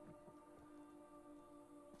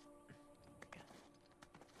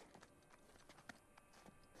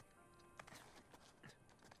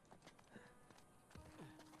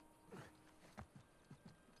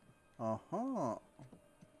 Uh-huh.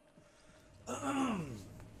 Ah,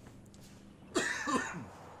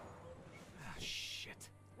 shit.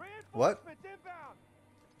 What? Reinforcements inbound!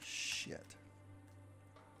 Shit.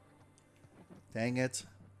 Dang it.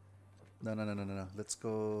 No, no, no, no, no, no. Let's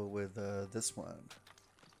go with this one.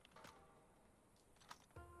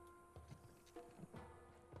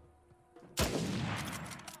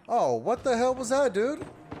 Oh, what the hell was that, dude?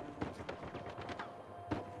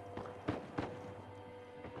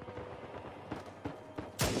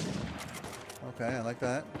 Okay, I like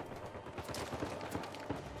that.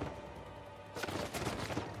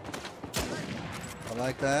 I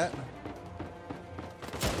like that.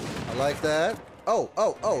 I like that. Oh,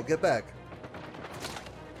 oh, oh, get back.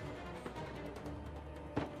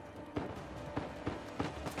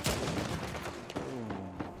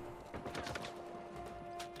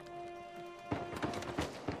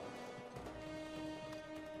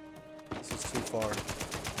 This is too far.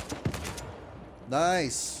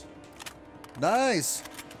 Nice. Nice.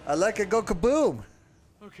 I like it go kaboom.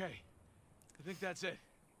 Okay. I think that's it.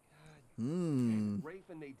 Rafe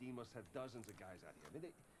and Nadine must have dozens of guys out here. I mean,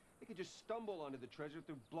 they could just stumble onto the treasure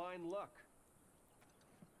through blind luck.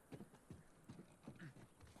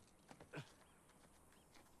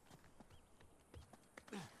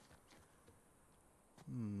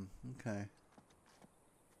 Okay.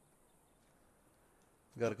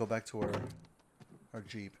 We gotta go back to our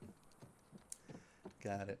Jeep.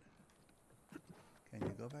 Got it. Can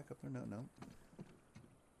you go back up there? No, no.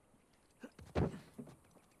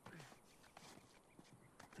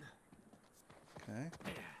 Okay.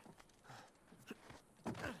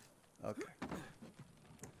 Okay.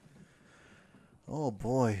 Oh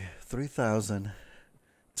boy, 3,000.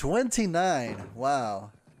 29.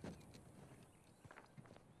 Wow.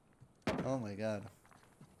 Oh my god.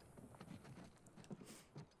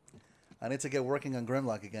 I need to get working on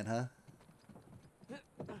Grimlock again, huh?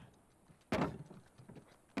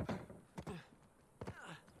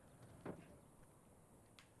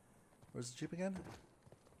 Where's the Jeep again?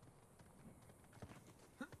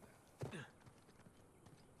 I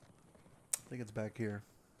think it's back here.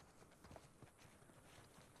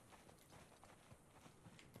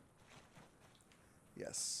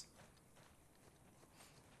 Yes.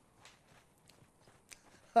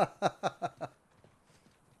 All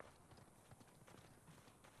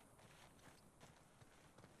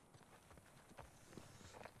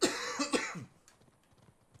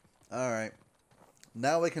right.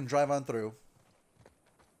 Now we can drive on through.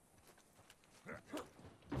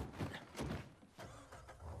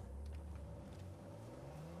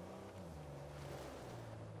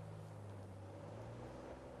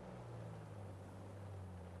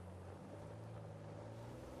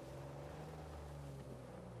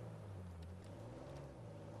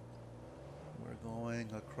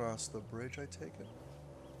 across the bridge, I take it.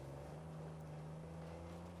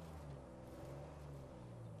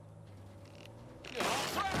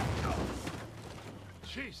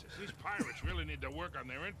 Jesus, these pirates really need to work on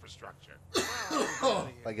their infrastructure.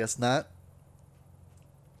 I guess not.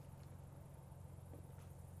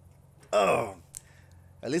 Oh,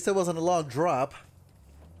 at least it wasn't a long drop.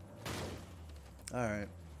 All right.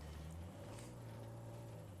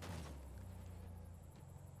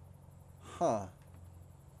 Huh.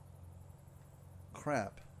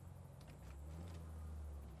 Crap.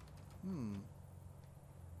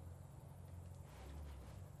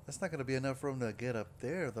 That's not going to be enough room to get up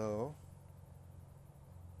there, though.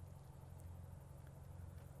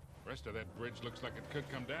 Rest of that bridge looks like it could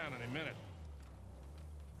come down any minute.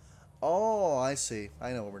 Oh, I see.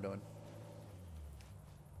 I know what we're doing.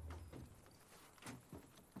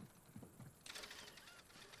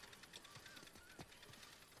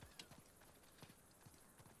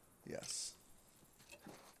 Yes.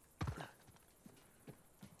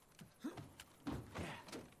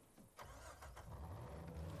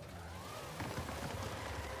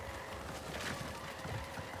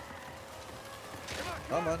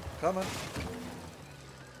 Come on, come on.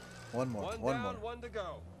 One more, one down, more. one to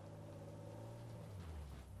go.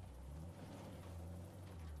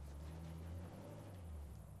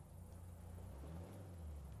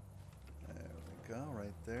 There we go,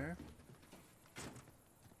 right there.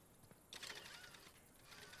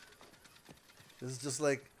 This is just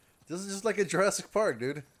like a Jurassic Park,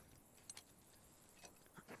 dude.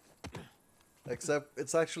 Except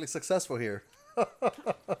it's actually successful here.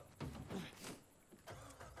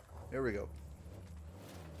 Here we go.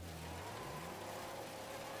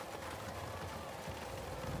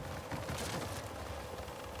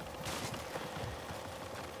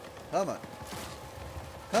 Come on.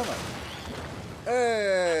 Come on.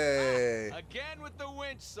 Hey! Again with the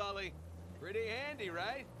winch, Sully. Pretty handy,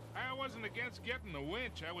 right? I wasn't against getting the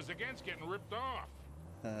winch. I was against getting ripped off.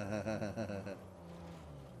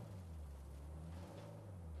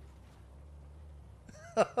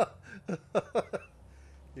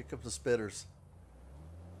 Here comes the spitters.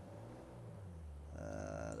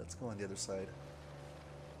 Let's go on the other side.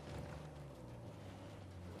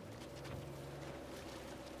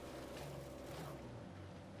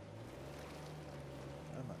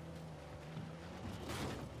 Come on.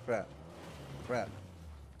 Crap. Crap.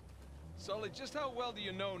 Sully, just how well do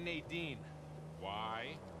you know Nadine?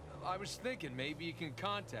 Why? I was thinking maybe you can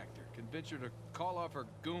contact her, convince her to call off her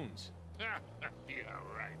goons. Yeah,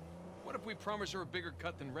 right. What if we promise her a bigger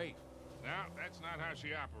cut than Rafe? No, that's not how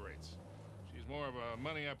she operates. She's more of a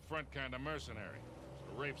money up front kind of mercenary.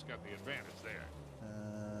 So Rafe's got the advantage there.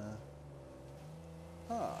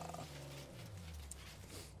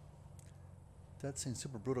 That seems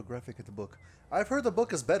super brutal graphic in the book. I've heard the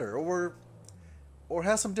book is better, or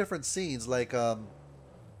has some different scenes, like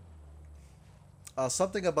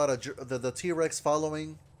something about the T-Rex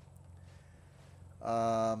following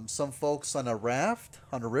some folks on a raft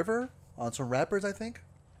on a river, on some rapids, I think.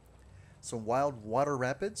 Some wild water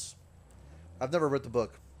rapids. I've never read the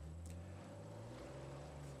book.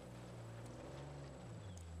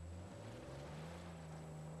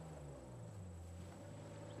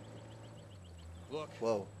 Look.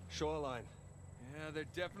 Whoa. Shoreline. Yeah, they're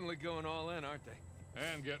definitely going all in, aren't they?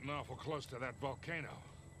 And getting awful close to that volcano.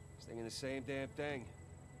 I was thinking the same damn thing.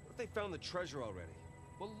 What if they found the treasure already?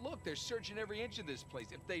 Well, look, they're searching every inch of this place.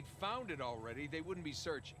 If they'd found it already, they wouldn't be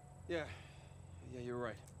searching. Yeah. Yeah, you're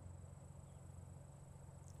right.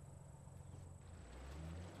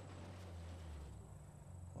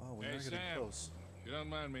 Wow, we're Hey, not getting Sam. close. If you don't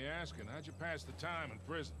mind me asking, how'd you pass the time in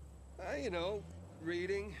prison? You know,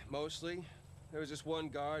 reading, mostly. There was this one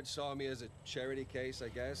guard saw me as a charity case, I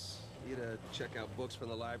guess. He'd check out books from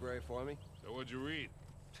the library for me. So what'd you read?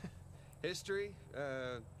 History,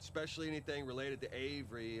 especially anything related to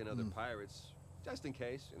Avery and other pirates. Just in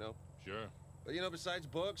case, you know. Sure. But, you know, besides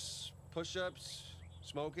books, push-ups,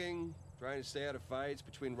 smoking, trying to stay out of fights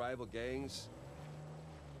between rival gangs,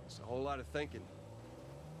 it's a whole lot of thinking.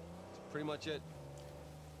 That's pretty much it.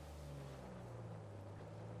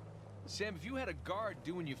 Sam, if you had a guard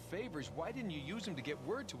doing you favors, why didn't you use him to get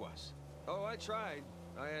word to us? Oh, I tried.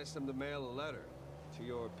 I asked them to mail a letter to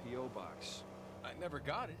your P.O. box. I never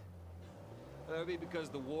got it. That would be because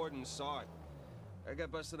the warden saw it. I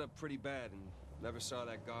got busted up pretty bad and never saw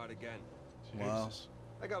that guard again. Wow. Jesus.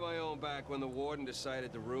 I got my own back when the warden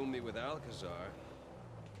decided to room me with Alcazar.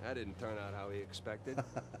 That didn't turn out how he expected.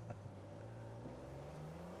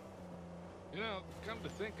 You know, come to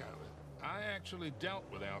think of it, I actually dealt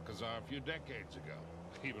with Alcazar a few decades ago,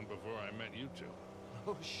 even before I met you two.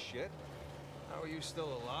 Oh, shit. How are you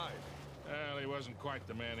still alive? Well, he wasn't quite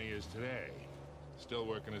the man he is today. Still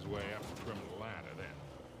working his way up the criminal ladder then.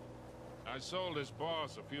 I sold his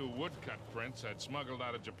boss a few woodcut prints I'd smuggled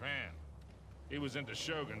out of Japan. He was into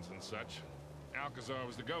shoguns and such. Alcazar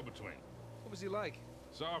was the go-between. What was he like?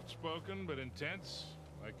 Soft-spoken but intense,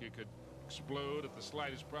 like you could explode at the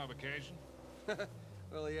slightest provocation.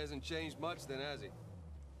 Well, he hasn't changed much then, has he?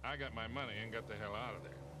 I got my money and got the hell out of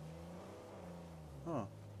there. Huh.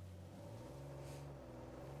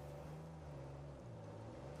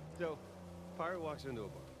 So, pirate walks into a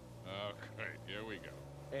bar, Oh, great. Here we go.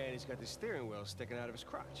 and he's got the steering wheel sticking out of his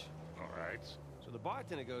crotch. All right. So the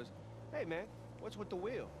bartender goes, "Hey, man, what's with the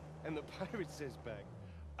wheel?" And the pirate says back,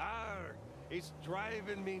 "Arr, it's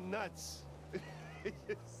driving me nuts." I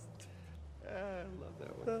love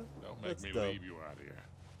that one. Don't make That's me dope. leave you out here.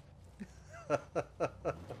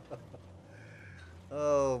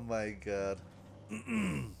 Oh my god.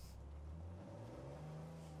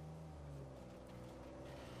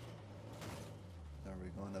 Are we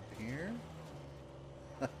going up here?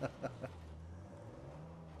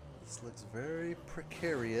 This looks very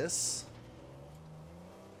precarious.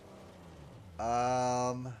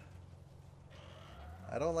 I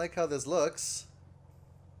don't like how this looks.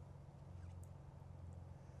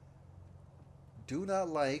 Do not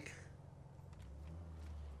like.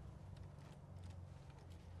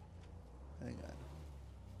 Hang on.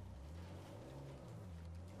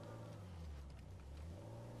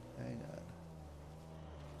 Hang on.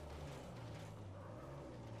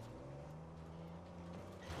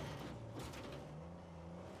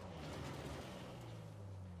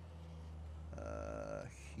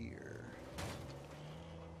 Here.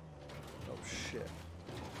 Oh shit.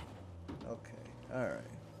 Okay. All right.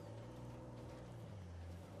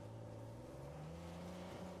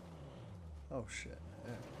 Oh shit.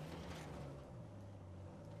 Yeah.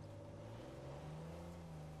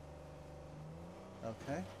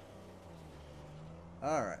 Okay.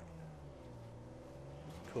 All right.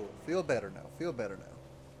 Cool. Feel better now. Feel better now.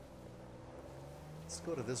 Let's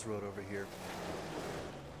go to this road over here.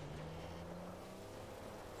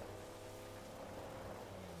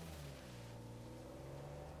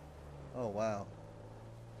 Oh, wow.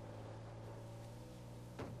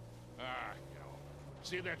 Ah,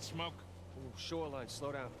 see that smoke? Ooh, shoreline,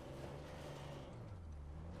 slow down.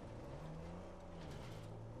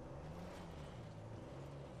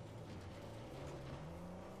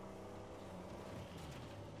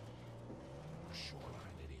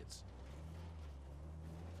 Shoreline idiots.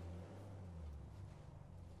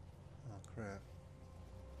 Oh, crap.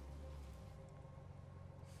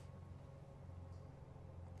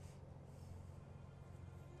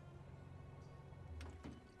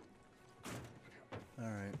 All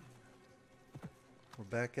right. We're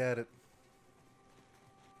back at it.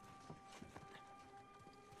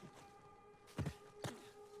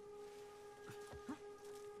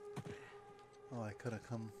 Oh, I could have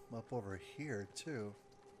come up over here too.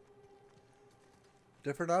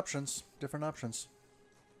 Different options. Different options.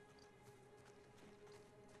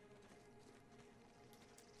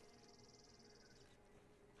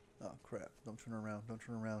 Oh, crap. Don't turn around. Don't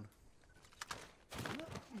turn around.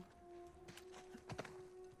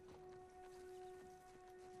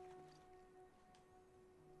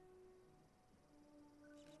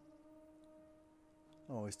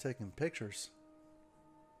 Oh, he's taking pictures.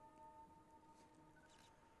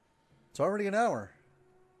 It's already an hour.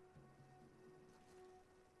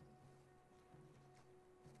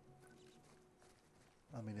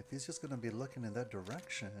 I mean, if he's just going to be looking in that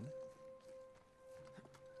direction...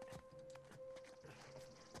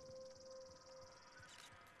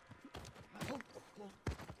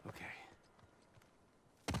 Okay.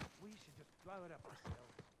 We should just blow it up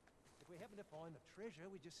ourselves. If we happen to find the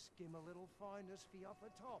treasure, we just skim a little finder's fee off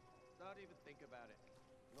the top. Don't even think about it.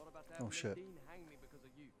 Not about to Oh, have shit. Nadine hang me because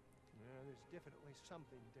of you. Yeah, there's definitely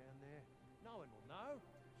something down there. No one will know.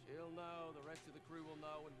 She'll know, the rest of the crew will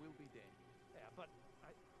know, and we'll be dead. Yeah, but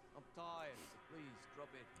I'm tired, so please, drop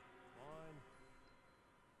it. fine.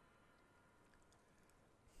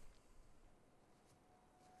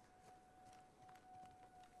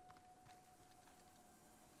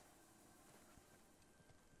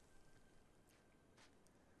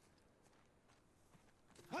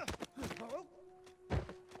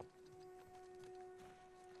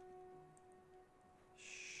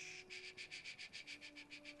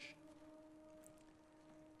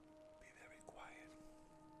 Be very quiet.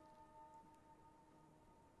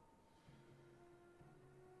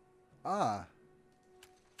 Ah.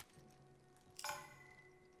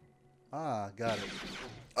 Ah, got it.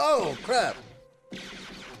 Oh, crap.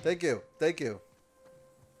 Thank you. Thank you.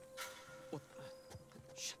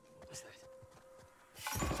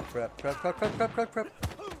 Prep, prep, prep, prep, prep, prep, prep.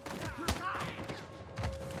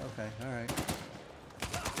 Okay, alright.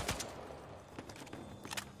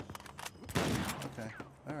 Okay,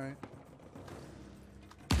 alright.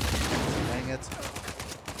 Dang it.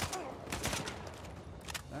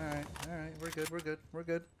 Alright, alright, we're good, we're good, we're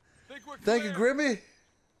good. Think we're Thank you, clear. Grimmy!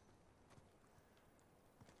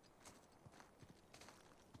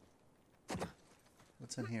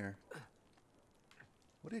 What's in here?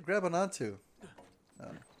 What are you grabbing onto? Oh.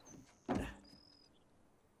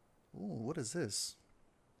 Ooh, what is this?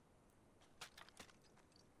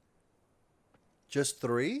 Just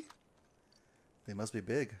 3? They must be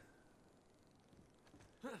big.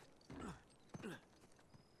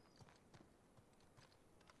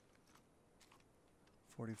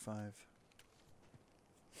 $45.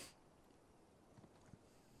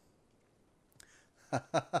 Hey,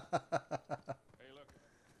 look.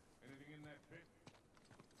 Anything in that pit?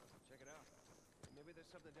 Check it out. Maybe there's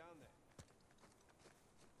something down there.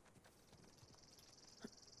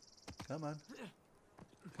 Come on.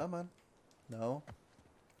 Come on. No.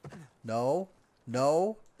 No.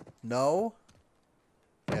 No. No.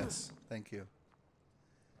 Yes. Thank you.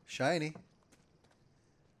 Shiny.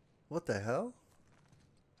 What the hell?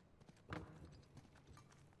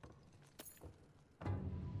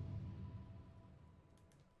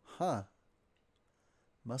 Huh.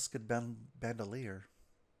 Musket bandolier.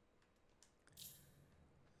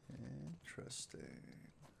 Interesting.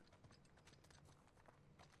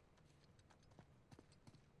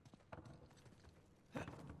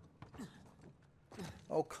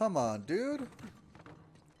 Oh, come on, dude.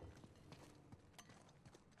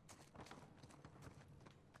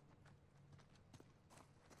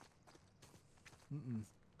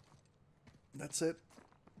 That's it.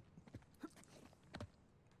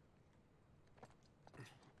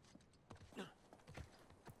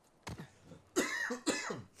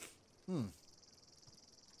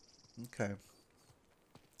 Okay.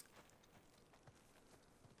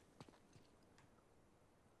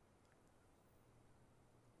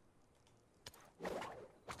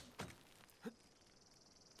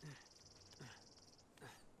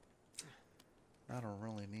 I don't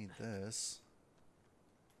really need this.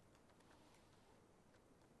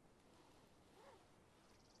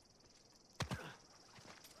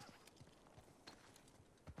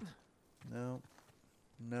 No.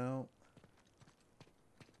 No.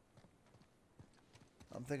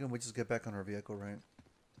 I'm thinking we just get back on our vehicle, right?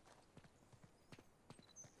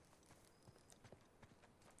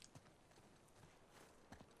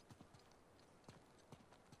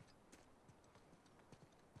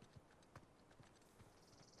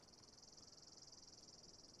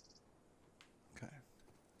 Okay.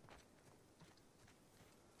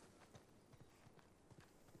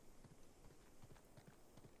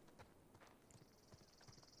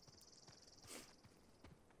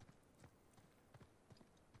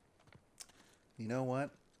 You know what?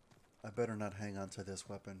 I better not hang on to this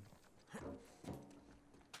weapon.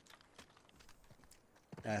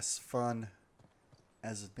 As fun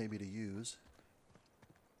as it may be to use.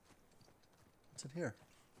 What's in here?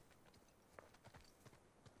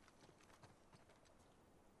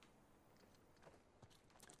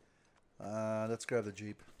 Let's grab the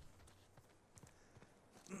Jeep.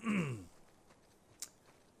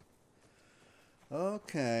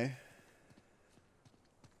 Okay.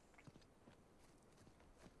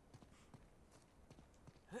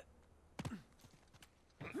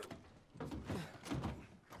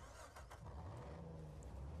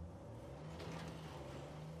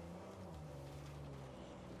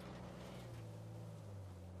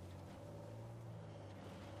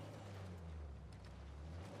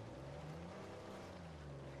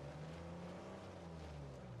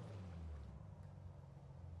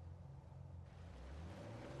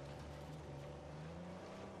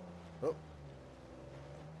 Oh.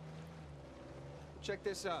 Check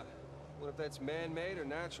this out. What if that's man-made or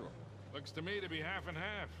natural? Looks to me to be half and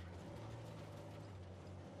half.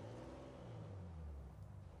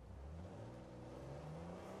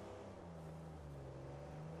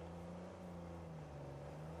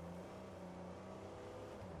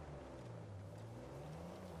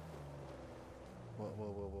 Whoa, whoa,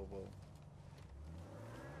 whoa, whoa, whoa.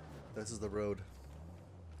 This is the road.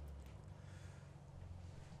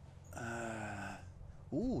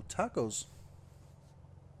 Ooh, tacos.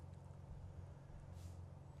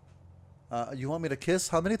 You want me to kiss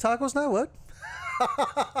how many tacos now? What?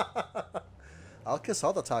 I'll kiss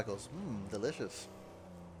all the tacos. Mmm, delicious.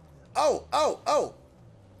 Oh, oh, oh.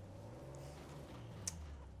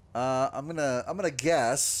 I'm gonna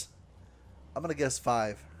guess. I'm gonna guess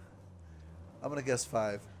 5. I'm gonna guess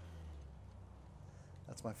 5.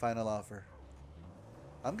 That's my final offer.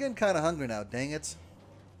 I'm getting kind of hungry now, dang it.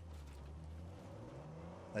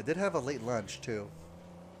 I did have a late lunch, too.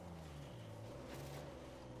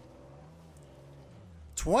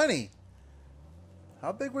 20!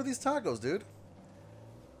 How big were these tacos, dude?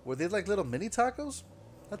 Were they like little mini tacos?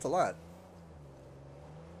 That's a lot.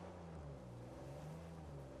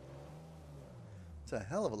 It's a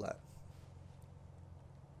hell of a lot.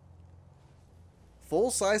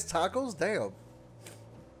 Full-size tacos? Damn.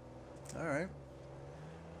 Alright.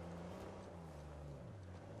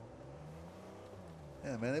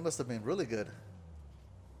 Yeah, man, they must have been really good.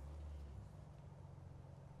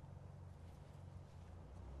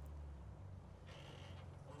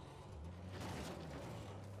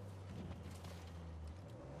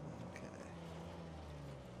 Okay.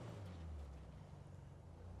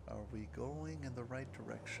 Are we going in the right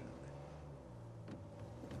direction?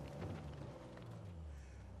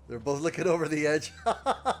 They're both looking over the edge.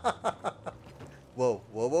 Whoa,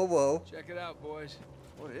 whoa, whoa, whoa. Check it out, boys.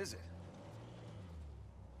 What is it?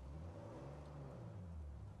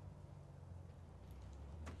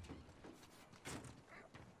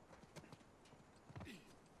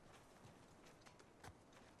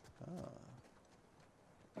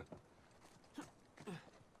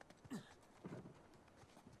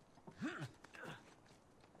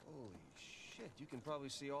 Holy shit, you can probably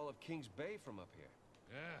see all of Kings Bay from up here.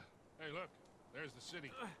 Yeah. Hey, look. There's the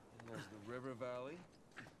city. And there's the river valley.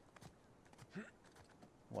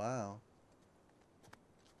 Wow.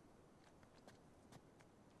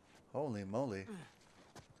 Holy moly.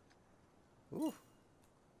 Ooh.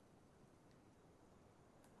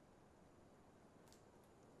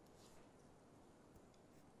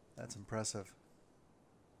 That's impressive.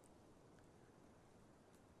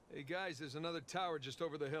 Hey, guys, there's another tower just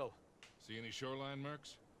over the hill. See any shoreline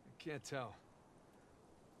marks? I can't tell.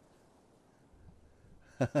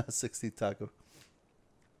 60 taco.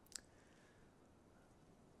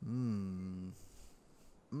 Mmm.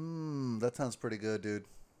 Mmm, that sounds pretty good, dude.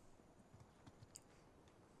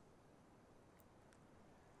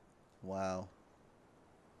 Wow.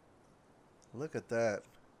 Look at that.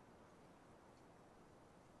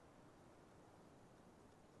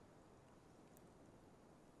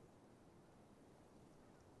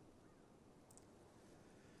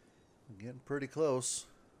 I'm getting pretty close.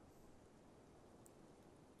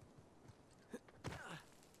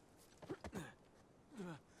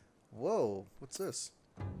 Whoa, what's this?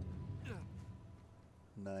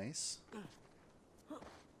 Nice.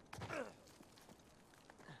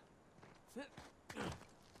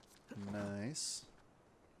 Nice.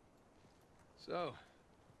 So,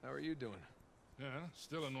 how are you doing? Yeah,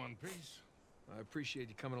 still in one piece. I appreciate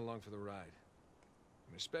you coming along for the ride.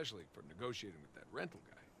 And especially for negotiating with that rental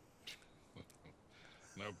guy.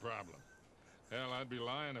 No problem. Hell, I'd be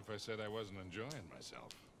lying if I said I wasn't enjoying myself.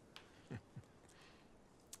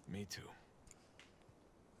 Me too.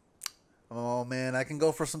 Oh man, I can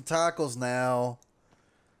go for some tacos now.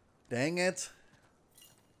 Dang it.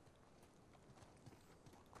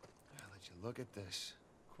 I'll let you look at this.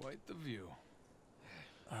 Quite the view.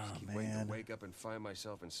 Oh Keep waiting man. to wake up and find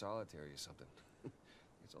myself in solitary or something.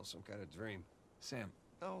 It's all some kind of dream. Sam.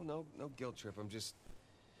 No guilt trip. I'm just...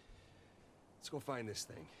 Let's go find this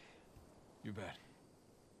thing. You bet.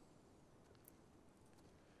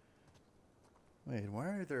 Wait, why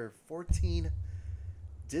are there 14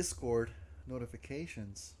 Discord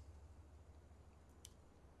notifications?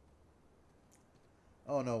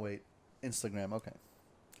 Oh, no, wait. Instagram, okay.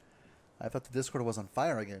 I thought the Discord was on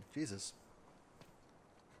fire again. Jesus.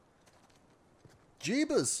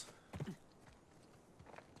 Jeebus!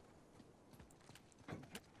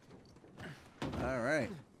 Alright.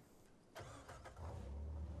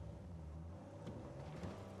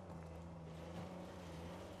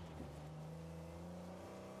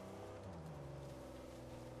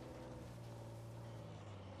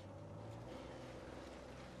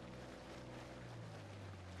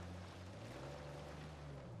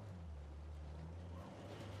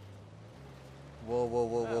 Whoa, whoa,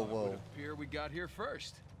 whoa, whoa, Well, it whoa. would appear we got here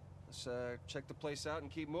first. Let's check the place out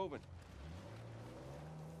and keep moving.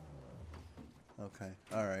 Okay.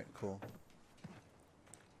 All right. Cool.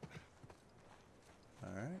 All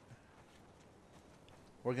right.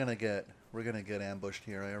 We're gonna get ambushed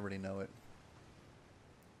here. I already know it.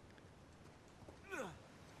 A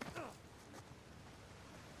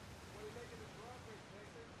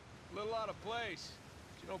little out of place.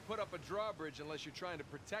 You don't put up a drawbridge unless you're trying to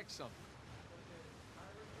protect something.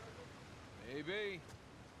 Maybe.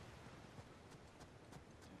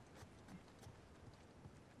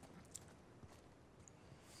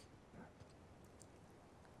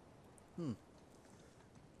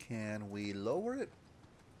 Can we lower it?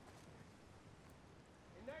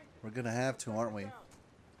 We're gonna have to, aren't we?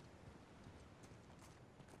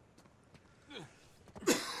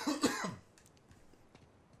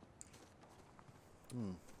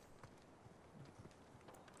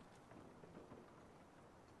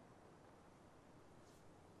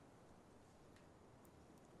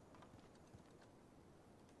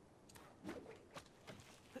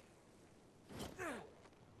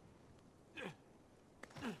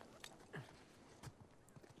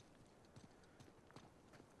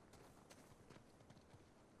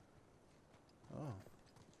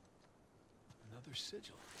 Another sigil.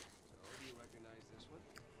 So, do you recognize this one?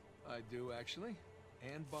 I do, actually.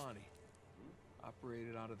 Anne Bonny.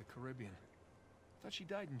 Operated out of the Caribbean. Thought she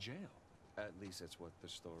died in jail. At least that's what the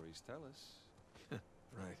stories tell us.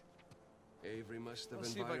 Right. Avery must have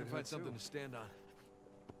Let's see if I invited can her find something too. to stand on.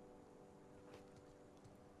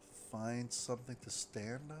 Find something to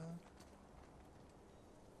stand on?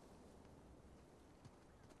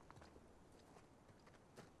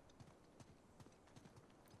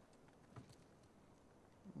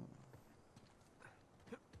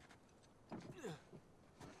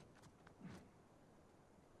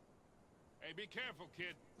 Hey, be careful,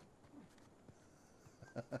 kid.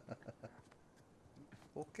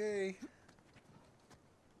 Okay.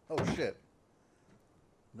 Oh shit.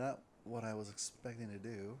 Not what I was expecting to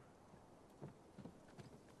do.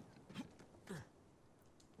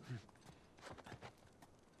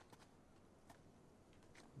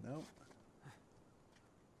 Nope.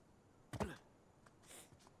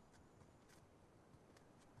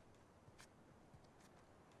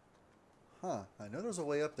 Huh. I know there's a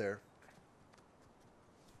way up there.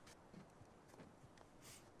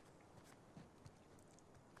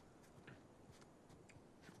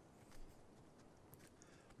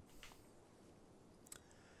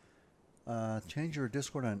 Change your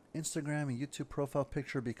Discord on Instagram and YouTube profile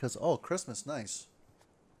picture because, oh, Christmas, nice.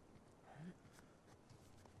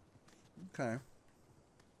 Okay.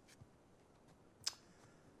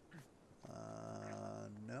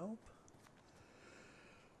 Nope.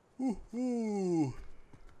 Ooh.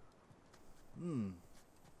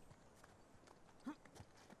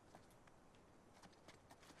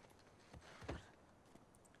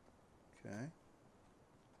 Okay.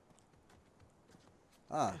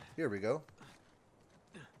 Ah, here we go.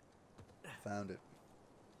 Found it.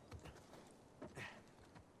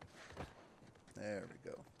 There we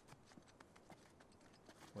go.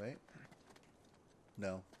 Wait.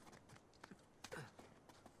 No.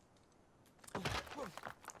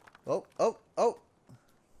 Oh.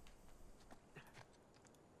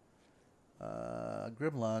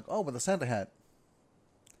 Grimlock. Oh, with a Santa hat.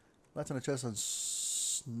 Left on the chest and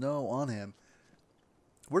snow on him.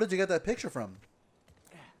 Where did you get that picture from?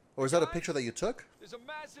 Or is that a picture that you took? There's a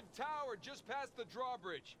massive tower just past the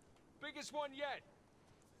drawbridge. Biggest one yet.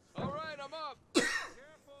 All right, I'm up.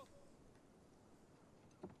 Careful.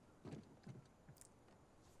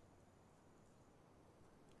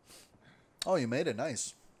 Oh, you made it.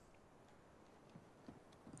 Nice.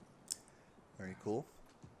 Very cool.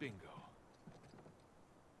 Bingo.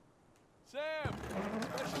 Sam!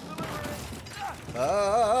 Special delivery!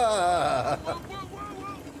 Ah! Whoa.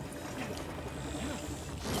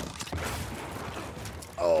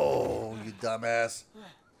 Oh, you dumbass.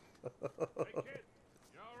 Hey, kid,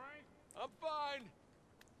 you all right? I'm fine.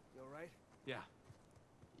 You all right? Yeah.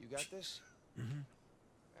 You got this? Mm-hmm.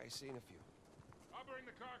 I seen a few. I'll bring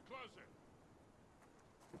the car closer.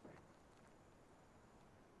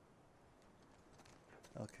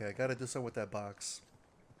 Okay, I gotta do something with that box.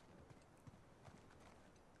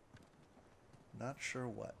 Not sure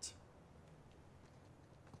what.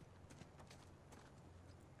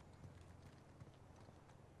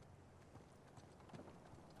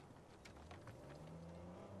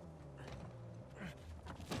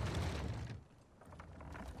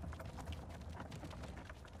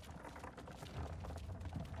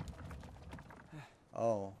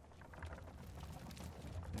 Oh.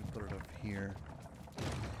 Let me put it up here.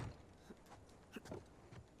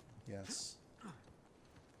 Yes.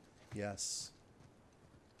 Yes.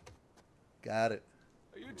 Got it.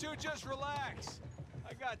 You two just relax.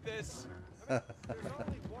 I got this. There's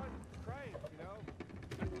only one crane, you know?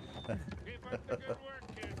 Keep up the good work,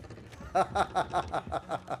 kid.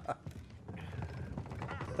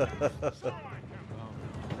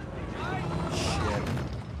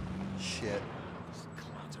 Shit. These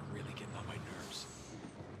clowns are really getting on my nerves.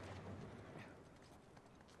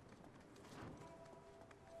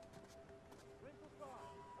 Rental car.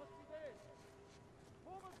 What's he there?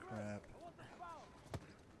 Forward grip. Crap. I want the spout.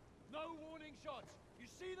 No warning shots. You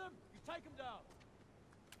see them, you take them down.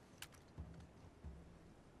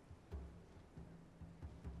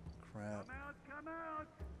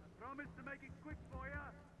 promise to make it quick for you.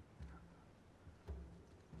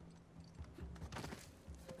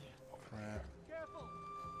 Crap. Careful.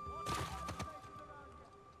 Lots of conversations around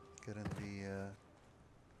you. Get in the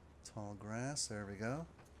tall grass. There we go.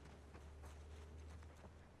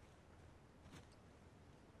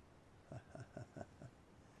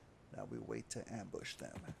 Now we wait to ambush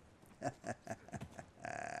them.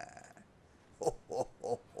 Ho, ho,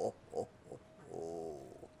 ho, ho, ho, ho.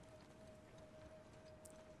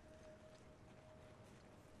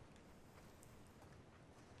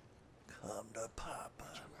 Come to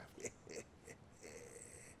Papa.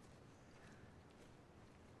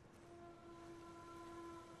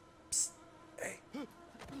 Psst. Hey.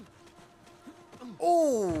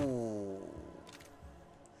 Oh!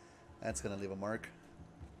 That's gonna leave a mark.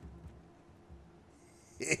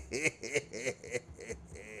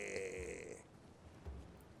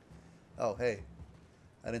 Oh, hey.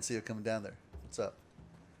 I didn't see you coming down there. What's up?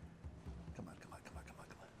 Come on, come on, come on, come on,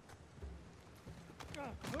 come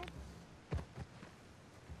on.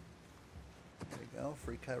 There you go.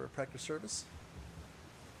 Free chiropractor service.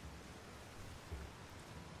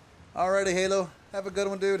 Alrighty, Halo. Have a good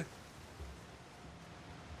one, dude.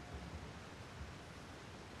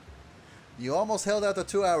 You almost held out the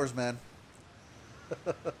 2 hours, man.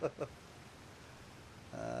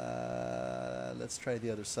 Let's try the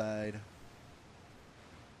other side.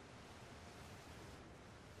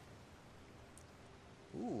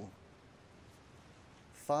 Ooh.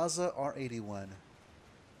 Faza R81.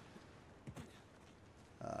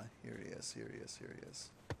 Here he is, here he is, here he is.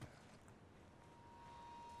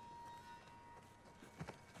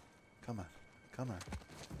 Come on, come on.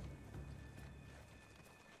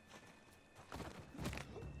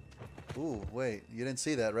 Ooh, wait, you didn't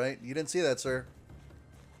see that, right? You didn't see that, sir.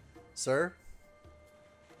 Sir?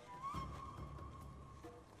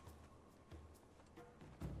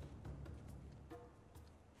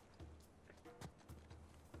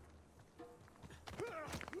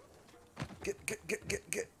 Get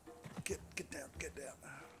down, get down. Oh,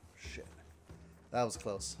 shit. That was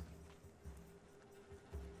close.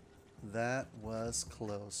 That was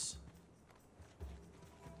close.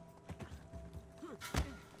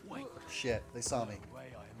 Shit, they saw me.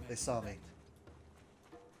 They saw me.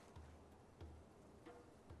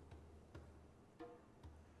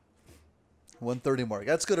 $130 mark.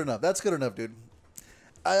 That's good enough. That's good enough, dude.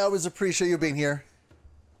 I always appreciate you being here.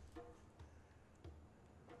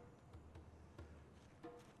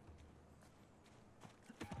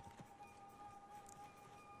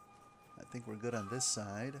 I think we're good on this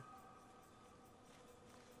side.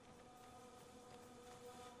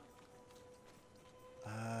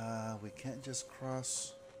 We can't just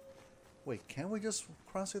cross. Wait, can we just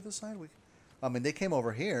cross the other side? I mean, they came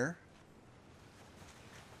over here.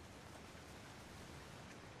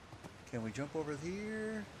 Can we jump over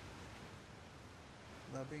here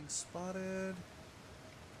without being spotted?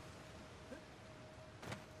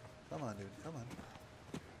 Come on, dude. Come on.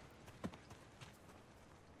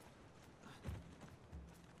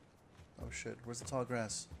 Oh, shit. Where's the tall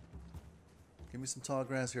grass? Give me some tall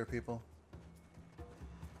grass here, people.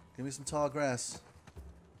 Give me some tall grass.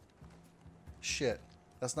 Shit.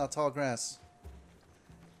 That's not tall grass.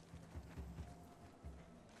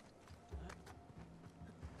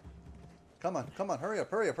 Come on, come on. Hurry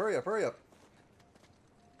up, hurry up, hurry up, hurry up.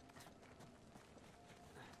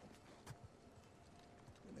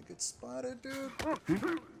 Gonna get spotted, dude.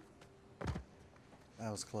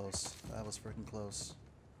 That was close. That was freaking close.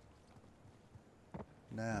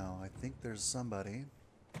 Now, I think there's somebody.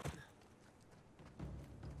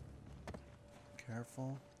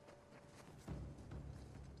 Careful.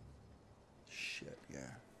 Shit, yeah.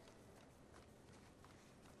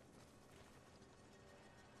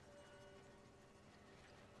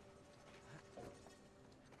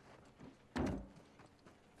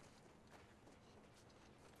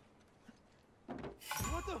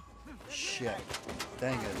 What the? Shit.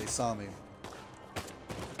 Dang it, they saw me.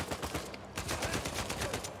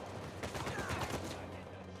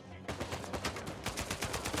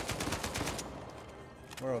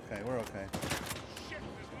 We're okay, we're okay.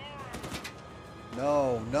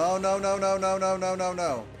 No, no, no, no, no, no, no, no, no,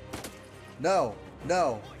 no. No,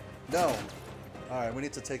 no, no. Alright, we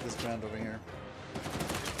need to take this ground over here.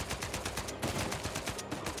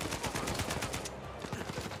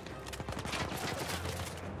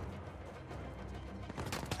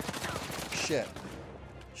 Shit.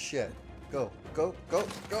 Shit. Go, go, go,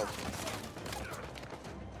 go.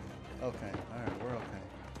 Okay, alright, we're okay.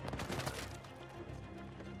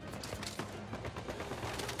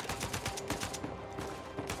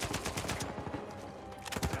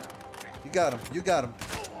 You got him. You got him.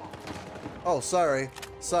 Oh, sorry.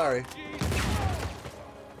 Sorry.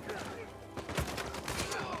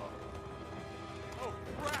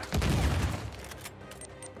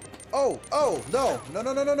 Oh, oh, no. No,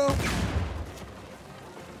 no, no, no, no.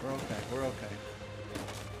 We're okay. We're okay.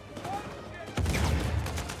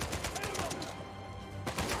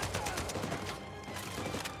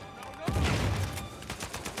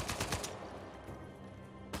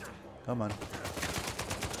 Come on.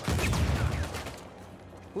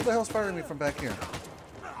 Who the hell's firing me from back here?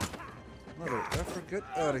 Mother effer, get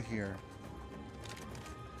out of here.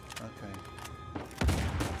 Okay.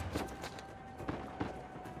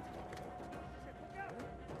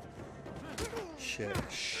 Shit,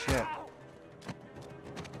 shit.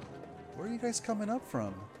 Where are you guys coming up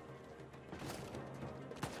from?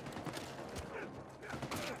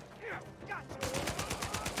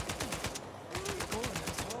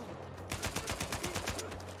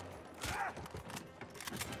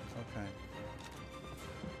 Okay.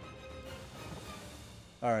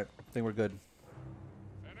 Alright, I think we're good.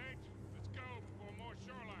 That ain't. Let's go before more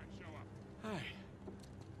shoreline show up. Hi.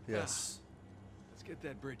 Yes. Let's get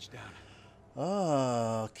that bridge down.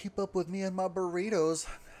 Ah, keep up with me and my burritos.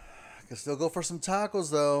 I can still go for some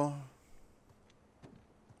tacos, though.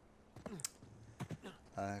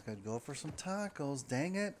 I could go for some tacos.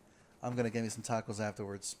 Dang it. I'm going to get me some tacos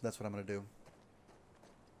afterwards. That's what I'm going to do.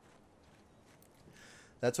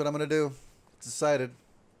 That's what I'm going to do. It's decided.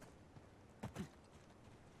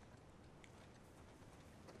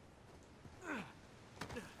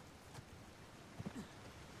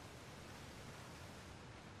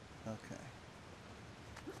 Okay.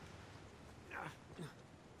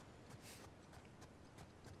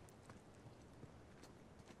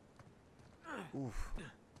 Oof.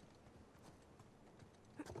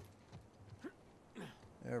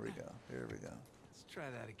 There we go. There we go. Let's try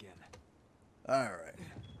that again. All right.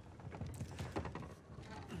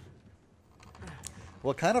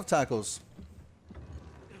 What kind of tacos?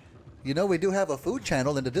 You know, we do have a food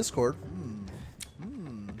channel in the Discord.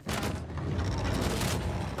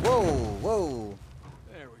 Whoa, whoa.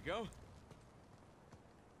 There we go.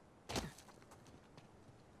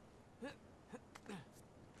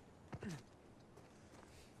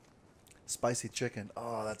 Spicy chicken.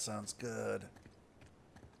 Oh, that sounds good.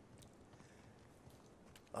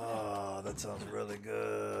 Oh, that sounds really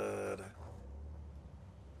good.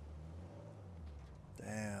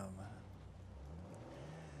 Damn.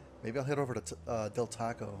 Maybe I'll head over to Del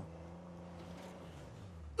Taco.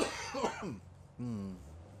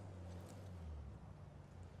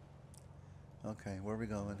 Okay, where are we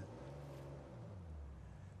going?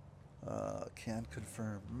 Can't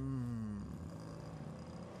confirm.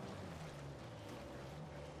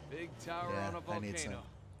 Big tower Yeah, on a I need some. volcano.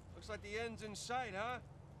 Looks like the end's in sight, huh?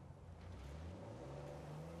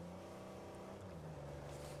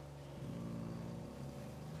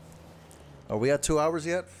 Are we at 2 hours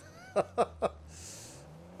yet?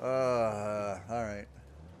 Alright.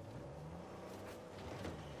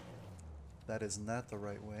 That is not the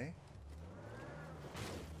right way.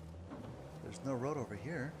 There's no road over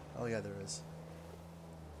here. Oh yeah, there is.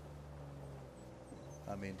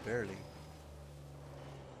 I mean, barely.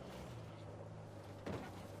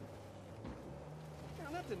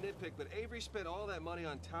 Now, not to nitpick, but Avery spent all that money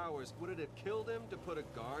on towers. Would it have killed him to put a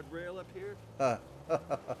guardrail up here?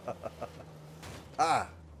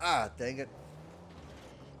 Dang it.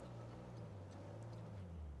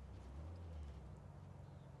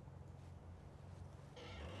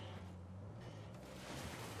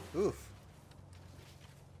 Oof.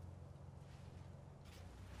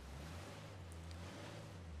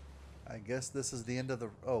 I guess this is the end of the...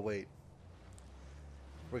 Oh, wait.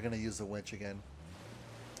 We're going to use the winch again.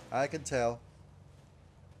 I can tell.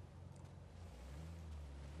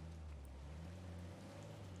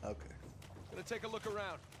 Okay. Gonna take a look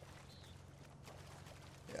around.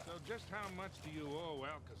 Yeah. So just how much do you owe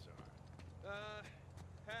Alcazar?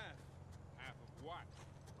 Half. Half of what?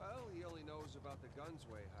 Well, he only knows about the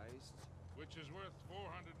Gunsway heist. Which is worth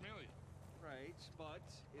 400 million. Right, but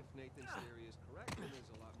if Nathan's theory is correct, then there's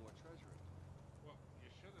a lot more treasure in it. Well, you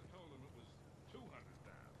should have told him it was 200,000.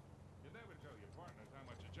 You never tell your partners how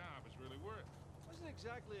much a job is really worth. Wasn't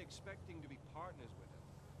exactly expecting to be partners with him.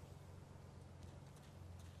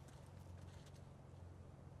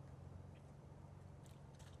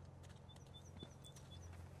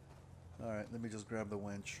 Alright, let me just grab the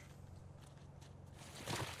winch.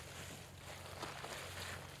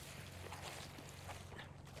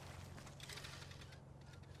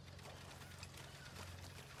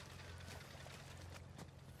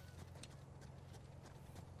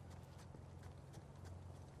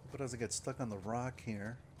 But as I get stuck on the rock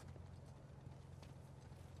here.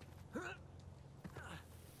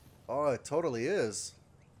 Oh, it totally is.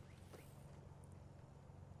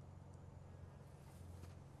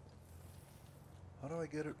 How do I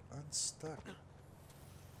get it unstuck?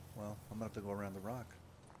 Well, I'm gonna have to go around the rock.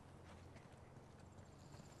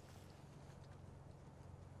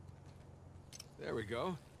 There we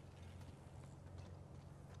go.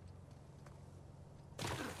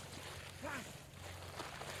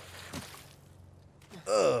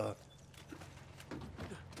 Ugh.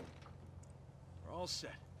 We're all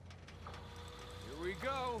set. Here we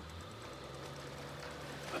go.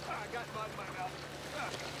 I got mud in my mouth.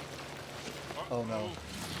 Oh no.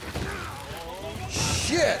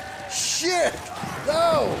 Shit! Shit!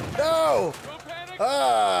 No! No! Don't panic.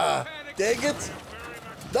 Ah! Panic. Dang it!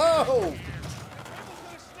 No!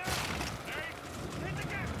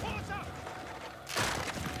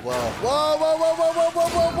 Whoa! Whoa! Whoa! Whoa! Whoa! Whoa!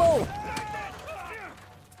 Whoa! Whoa!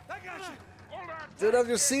 Dude, have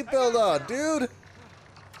your seatbelt on, dude.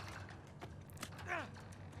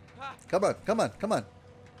 Come on! Come on! Come on!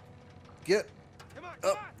 Get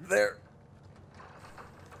up there!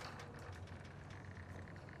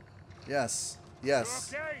 Yes.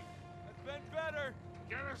 Yes. Okay, I've been better.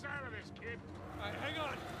 get us out of this, kid. All right, hang on.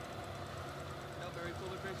 Hail Mary,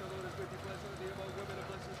 full of grace, our Lord is with you. Blessed are you among women, and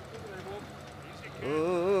blessed is the fruit of thy womb. Easy, kid.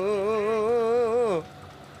 Oh.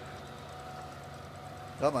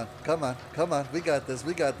 Come on, come on, come on. We got this,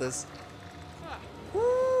 we got this. Ah, Woo.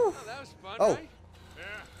 well, that was fun, Oh. right? Yeah,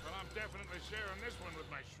 well, I'm definitely sharing this one with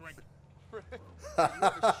my shrink. You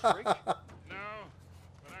have a shrink? No,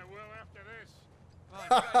 but I will after this. Come on, you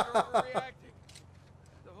guys are overreacting.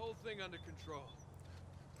 The whole thing under control.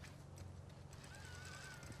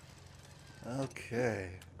 Okay.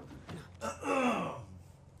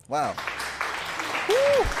 Wow.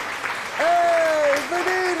 Woo. Hey,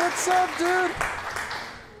 Vinny, what's up, dude?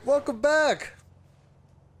 Welcome back.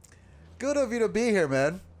 Good of you to be here,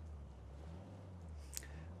 man.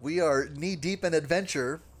 We are knee deep in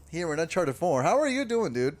adventure here in Uncharted 4. How are you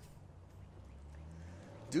doing, dude?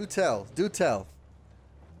 Do tell. Do tell.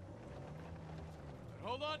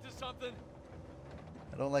 Hold on to something.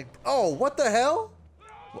 I don't like... Oh, what the hell?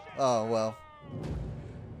 Oh, well.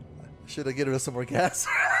 Should have given us some more gas.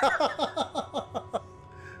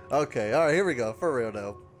 Okay, alright, here we go. For real,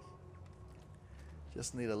 now.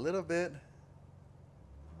 Just need a little bit.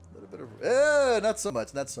 A little bit of... not so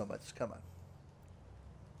much, not so much. Come on.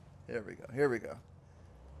 Here we go, here we go.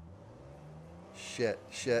 Shit,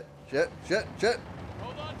 shit, shit, shit, shit.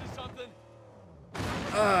 Hold on to something.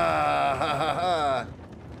 Ah, ha, ha, ha.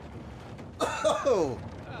 Oh,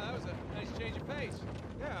 That was a nice change of pace.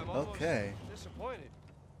 Yeah, I'm almost okay. disappointed.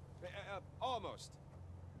 Almost.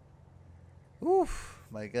 Oof,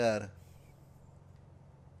 my God.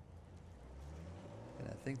 And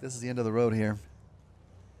I think this is the end of the road here.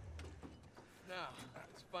 Now,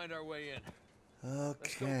 let's find our way in.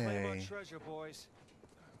 Let's go claim our Okay. treasure, boys.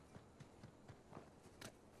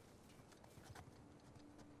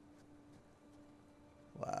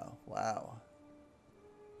 Wow, wow.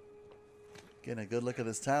 Getting a good look at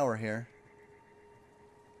this tower here.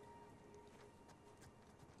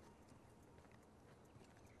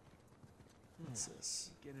 What's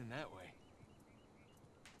this? Get in that way.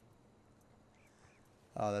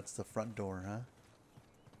 Oh, that's the front door, huh?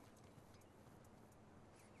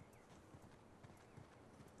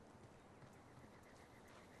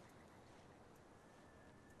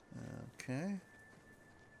 Okay.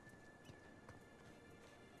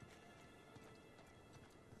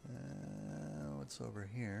 What's over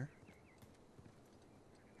here?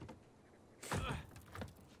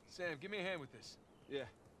 Sam, give me a hand with this. Yeah.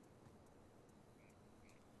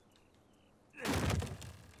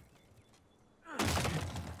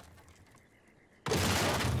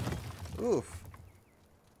 Oof.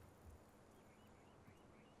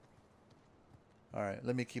 All right,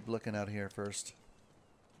 let me keep looking out here first.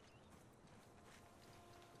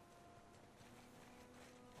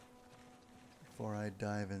 Before I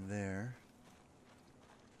dive in there.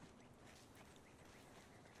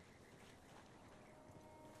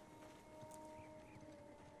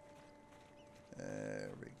 There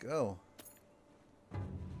we go.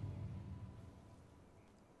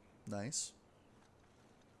 Nice.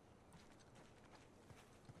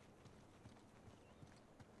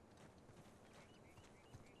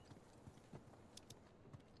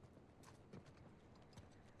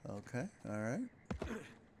 Okay, all right.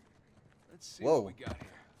 Let's see Whoa. what we got here.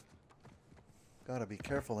 Gotta be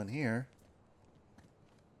careful in here.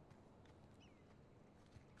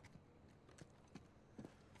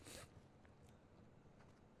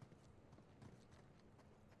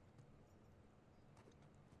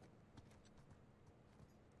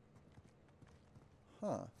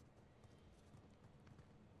 Huh.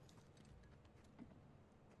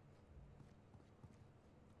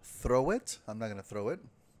 throw it. I'm not gonna throw it.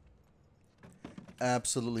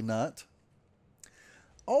 Absolutely not.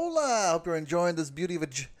 Hola! Hope you're enjoying this beauty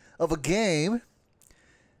of a game.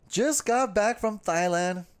 Just got back from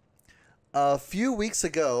Thailand a few weeks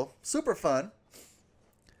ago. Super fun.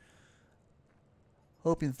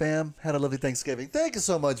 Hoping fam had a lovely Thanksgiving. Thank you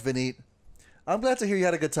so much, Vineet. I'm glad to hear you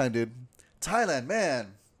had a good time, dude. Thailand,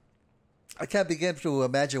 man. I can't begin to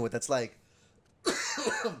imagine what that's like.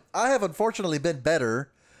 I have unfortunately been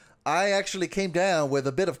better. I actually came down with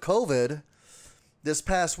a bit of COVID this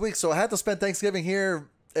past week, so I had to spend Thanksgiving here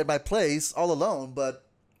at my place all alone, but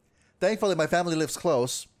thankfully my family lives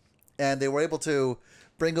close, and they were able to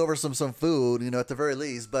bring over some food, you know, at the very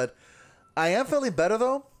least. But I am feeling better,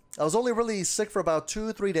 though. I was only really sick for about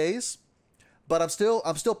 2-3 days, but I'm still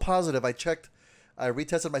positive. I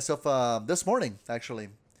retested myself this morning, actually.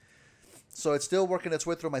 So it's still working its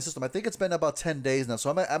way through my system. I think it's been about 10 days now, so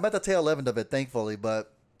I'm at the tail end of it, thankfully.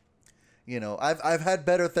 But you know, I've had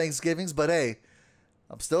better Thanksgivings, but hey,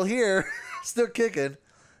 I'm still here, still kicking,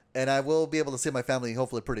 and I will be able to see my family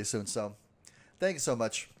hopefully pretty soon. So thank you so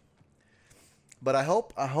much. But I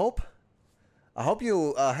hope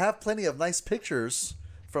you have plenty of nice pictures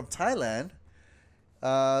from Thailand.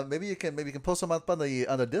 Maybe you can post them up on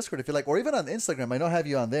the Discord if you like, or even on Instagram. I know I have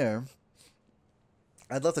you on there.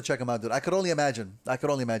 I'd love to check them out, dude. I could only imagine.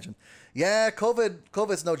 Yeah,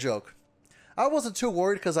 COVID's no joke. I wasn't too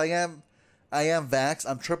worried because I am vaxxed.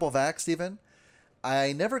 I'm triple vaxxed even.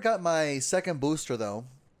 I never got my second booster though,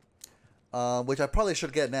 which I probably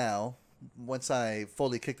should get now once I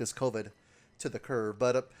fully kick this COVID to the curb.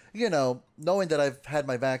 But you know, knowing that I've had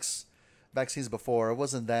my vaccines before, I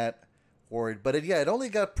wasn't that worried. But it only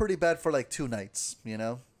got pretty bad for like 2 nights, you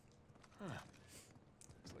know. Huh.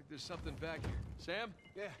 Looks like there's something back here. Sam?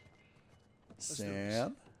 Yeah.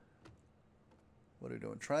 Sam? What are you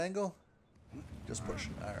doing? Triangle? Just push.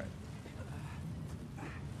 All right.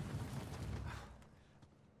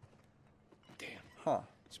 Damn. Huh.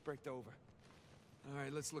 It's braked over. All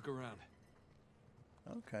right, let's look around.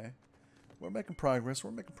 Okay. We're making progress.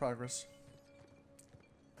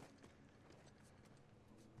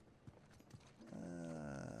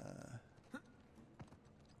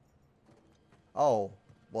 Oh,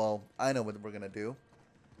 well, I know what we're going to do.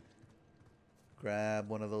 Grab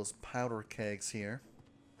one of those powder kegs here.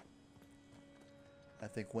 I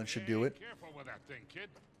think one should do it. Careful with that thing, kid.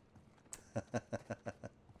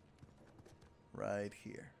 Right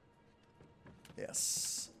here.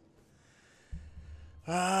 Yes.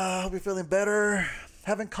 Hope you're feeling better.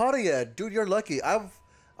 Haven't caught it yet. Dude, you're lucky. I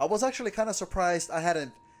was actually kind of surprised I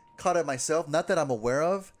hadn't caught it myself. Not that I'm aware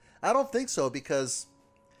of. I don't think so, because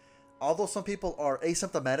although some people are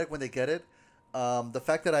asymptomatic when they get it, the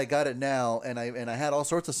fact that I got it now and I had all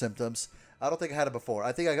sorts of symptoms, I don't think I had it before.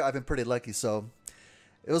 I think I've been pretty lucky. So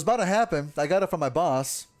it was about to happen. I got it from my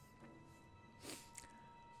boss.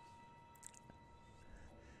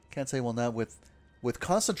 Can't say well now with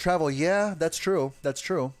constant travel. Yeah, that's true.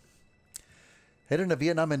 Heading to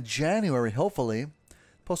Vietnam in January, hopefully.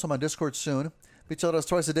 Post on my Discord soon. Each other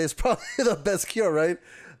twice a day is probably the best cure, right?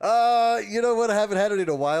 You know what? I haven't had it in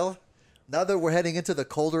a while. Now that we're heading into the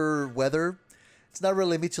colder weather, it's not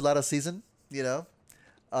really michelada season, you know.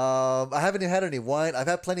 I haven't even had any wine. I've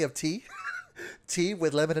had plenty of tea. Tea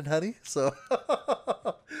with lemon and honey. So,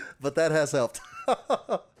 but that has helped.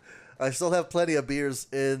 I still have plenty of beers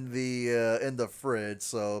in the fridge,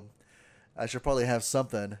 so I should probably have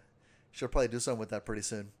something. Should probably do something with that pretty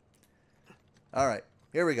soon. All right,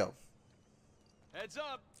 here we go. Heads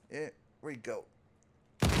up. Here we go.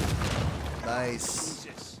 Nice.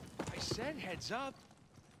 Jesus. I said heads up.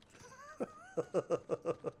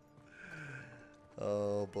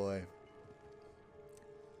 Oh boy.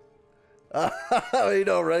 You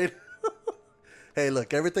know, right? Hey,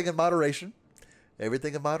 look, everything in moderation.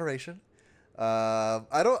 Everything in moderation.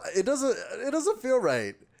 It doesn't feel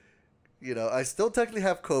right. You know, I still technically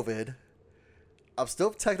have COVID. I'm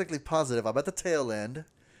still technically positive. I'm at the tail end.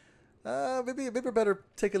 Maybe better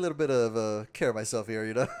take a little bit of care of myself here,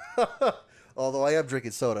 you know. Although I am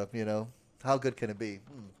drinking soda, you know. How good can it be?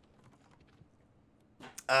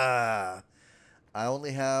 I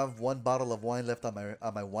only have 1 bottle of wine left on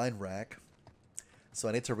my wine rack, so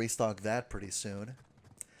I need to restock that pretty soon.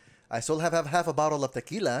 I still have half a bottle of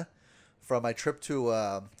tequila from my trip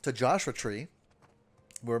to Joshua Tree.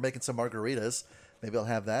 We're making some margaritas. Maybe I'll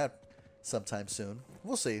have that sometime soon.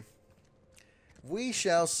 We'll see. We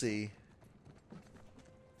shall see.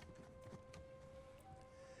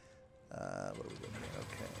 What are we doing here?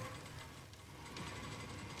 Okay.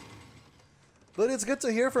 But it's good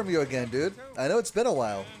to hear from you again, dude. I know it's been a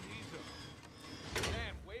while.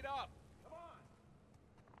 Sam, wait up. Come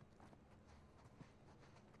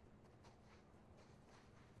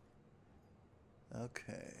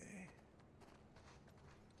Okay.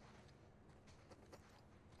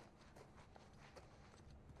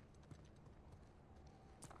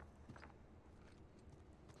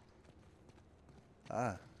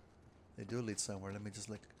 Ah, they do lead somewhere. Let me just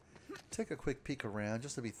take a quick peek around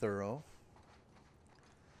just to be thorough.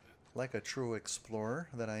 Like a true explorer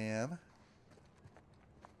that I am.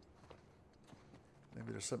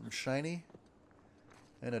 Maybe there's something shiny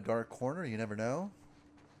in a dark corner. You never know.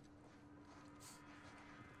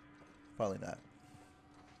 Probably not.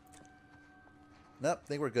 Nope,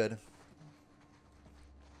 think we're good.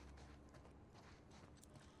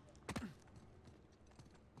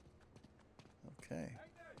 Okay.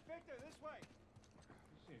 Victor, this way.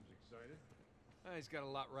 He seems excited. He's got a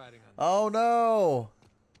lot riding on. Oh no!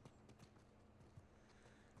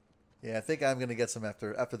 Yeah, I think I'm gonna get some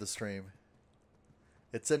after the stream.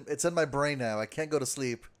 It's in my brain now. I can't go to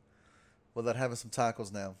sleep without having some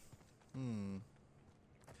tacos now.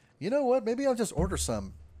 You know what? Maybe I'll just order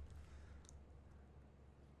some.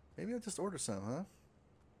 Maybe I'll just order some, huh?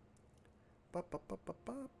 Ba, ba, ba, ba,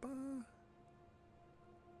 ba, ba.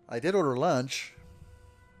 I did order lunch.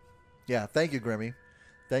 Yeah, thank you, Grimmy.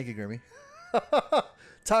 Thank you, Grimmy.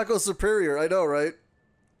 Taco Superior, I know, right?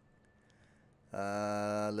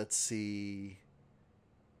 Let's see.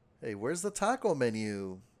 Hey, where's the taco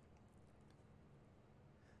menu?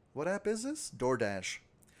 What app is this? DoorDash.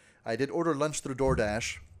 I did order lunch through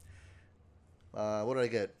DoorDash. What did I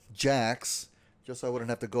get? Jack's, just so I wouldn't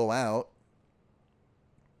have to go out.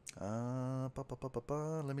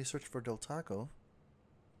 Let me search for Del Taco.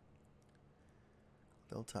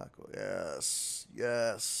 Del Taco, yes,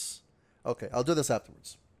 yes. Okay, I'll do this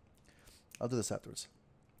afterwards.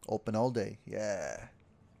 Open all day, yeah.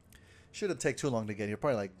 Shouldn't take too long to get here,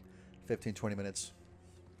 probably like 15-20 minutes.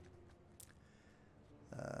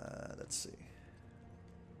 Let's see.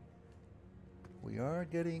 We are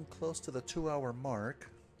getting close to the 2-hour mark.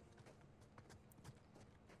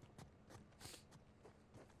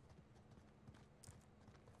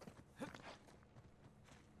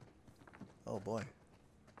 Oh boy.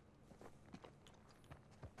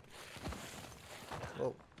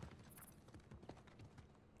 Whoa.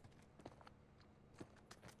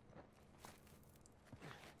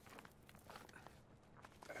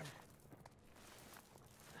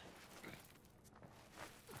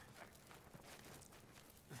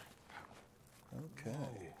 Okay.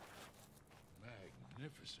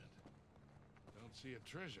 Magnificent. Don't see a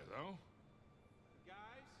treasure, though.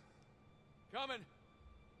 Guys, coming.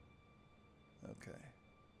 Okay.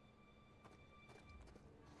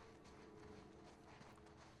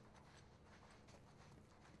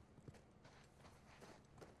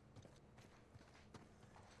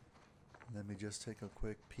 Let me just take a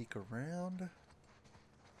quick peek around.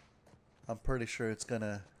 I'm pretty sure it's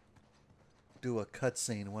gonna do a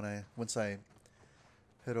cutscene once I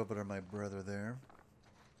head over to my brother there.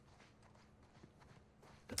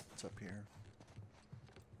 What's up here?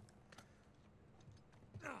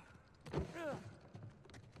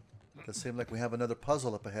 Does seem like we have another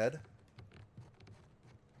puzzle up ahead.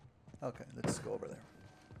 Okay, let's go over there.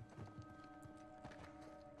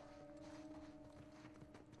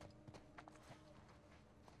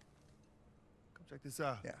 Come check this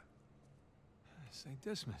out. Yeah. St.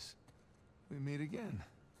 Dismas. We meet again.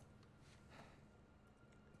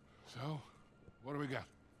 So, what do we got?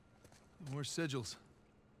 More sigils.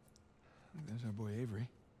 There's our boy Avery.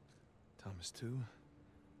 Thomas, too.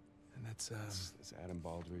 And that's Adam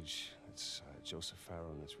Baldridge, that's Joseph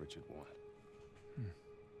Farrow, and that's Richard Warren.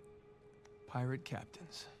 pirate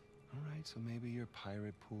captains. All right, so maybe your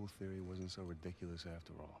pirate pool theory wasn't so ridiculous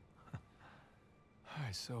after all. All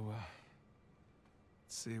right, so,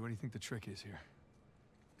 let's see. What do you think the trick is here?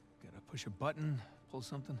 Gotta push a button, pull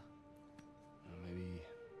something?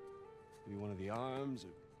 Maybe one of the arms,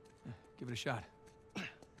 or... Yeah, give it a shot.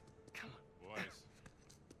 Boys,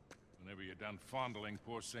 whenever you're done fondling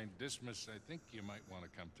poor St. Dismas, I think you might want to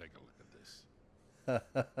come take a look at this.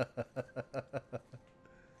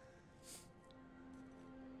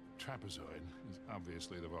 Trapezoid is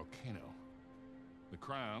obviously the volcano. The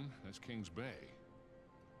crown is King's Bay.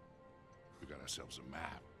 We got ourselves a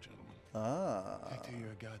map, gentlemen. Ah. Victor,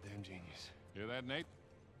 you're a goddamn genius. Hear that, Nate?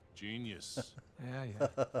 Genius. Yeah.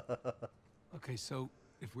 Okay, so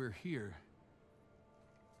if we're here,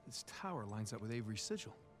 this tower lines up with Avery's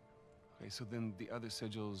sigil. Okay, so then the other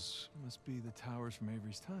sigils... Must be the towers from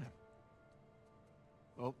Avery's time.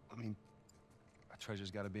 Well, I mean, a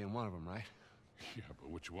treasure's got to be in one of them, right? Yeah, but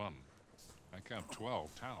which one? I count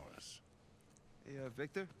 12 towers. Hey,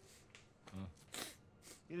 Victor? Huh?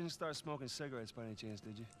 You didn't start smoking cigarettes by any chance,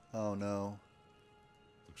 did you? Oh no.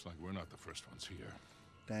 Looks like we're not the first ones here.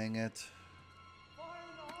 Dang it.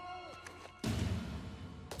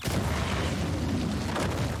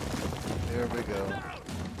 Here we go.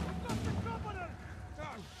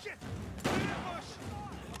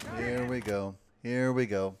 Here we go. Here we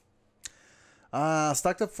go.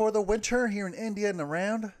 Stocked up for the winter here in India and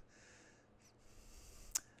around.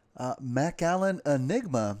 Macallan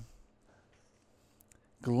Enigma.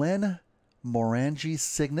 Glen Morangi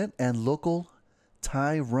Signet and local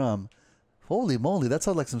Thai rum. Holy moly, that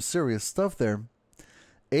sounds like some serious stuff there.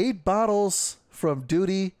 8 bottles from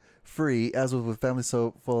duty free, as with family,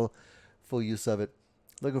 so full use of it.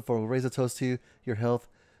 Looking forward. We'll raise a toast to you, your health,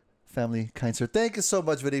 family, kind sir. Thank you so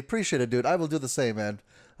much, Vinny. Appreciate it, dude. I will do the same, man.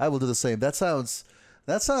 I will do the same. That sounds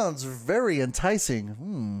very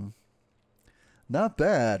enticing. Not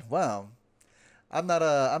bad. Wow.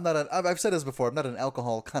 I've said this before. I'm not an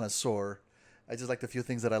alcohol connoisseur. I just like the few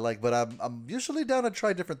things that I like, but I'm usually down to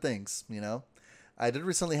try different things, you know. I did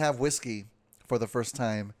recently have whiskey for the first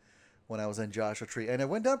time when I was in Joshua Tree, and it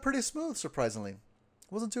went down pretty smooth, surprisingly. It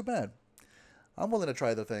wasn't too bad. I'm willing to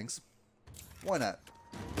try other things. Why not?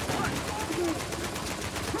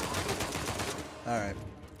 Alright.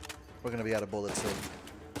 We're going to be out of bullets soon.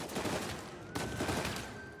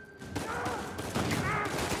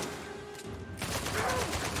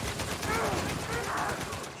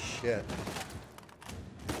 Shit.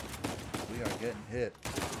 We are getting hit.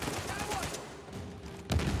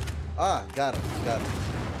 Ah, got him. Got him.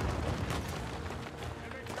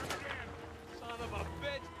 Son of a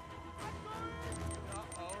bitch!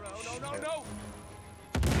 Oh, no.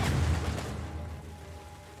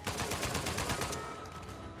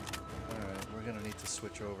 Alright, we're gonna need to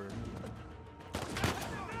switch over.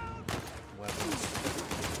 Weapons.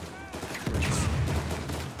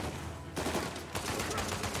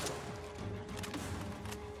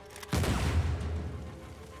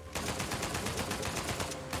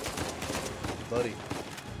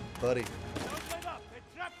 Buddy. Don't give up. They're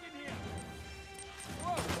trapped in here.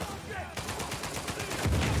 Whoa,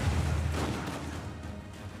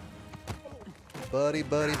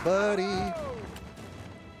 Buddy.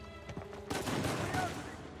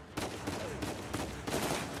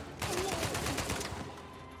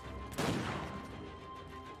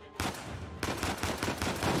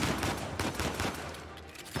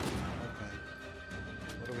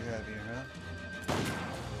 What do we have here, huh?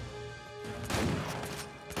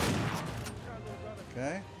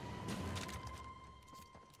 Okay.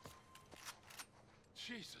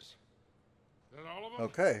 Jesus. Is that all of them?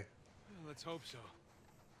 Okay. Well, let's hope so.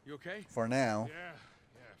 You okay? For now. Yeah,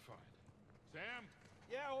 fine. Sam?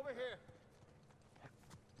 Yeah, over here.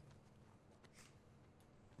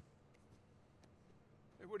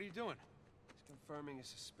 Hey, what are you doing? He's confirming his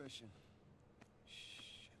suspicion.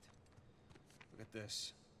 Shit. Look at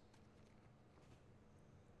this.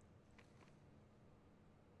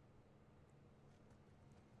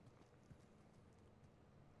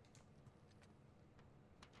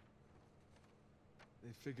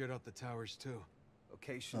 They figured out the towers too.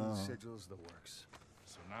 Location, sigils, the works.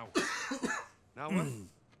 So now Now what?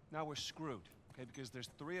 Now we're screwed. Okay, because there's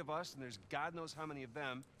 3 of us and there's God knows how many of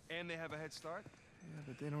them, and they have a head start. Yeah,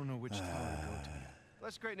 but they don't know which tower to go to.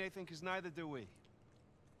 That's great, Nathan, because neither do we.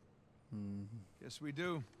 Yes, we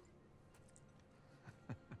do.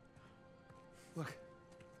 Look,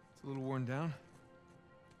 it's a little worn down.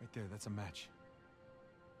 Right there, that's a match.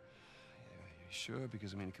 Yeah, you sure?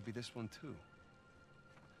 Because, I mean, it could be this one, too.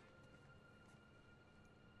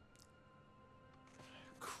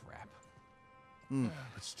 Crap.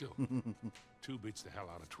 but still, 2 beats the hell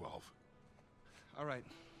out of 12. All right.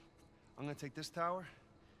 I'm gonna take this tower.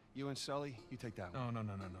 You and Sully, you take that one. No.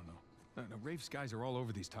 No, Rafe's guys are all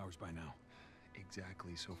over these towers by now.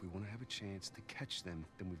 Exactly. So if we want to have a chance to catch them,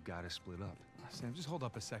 then we've got to split up. Sam, just hold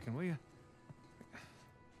up a second, will you?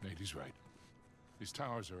 Nate, he's right. These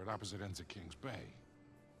towers are at opposite ends of King's Bay.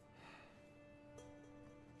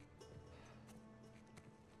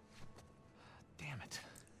 Damn it.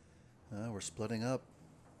 We're splitting up.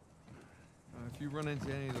 If you run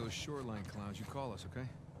into any of those shoreline clowns, you call us, okay?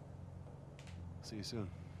 See you soon.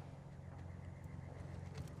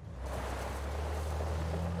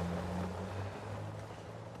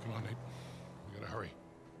 Come on, Nate. We gotta hurry.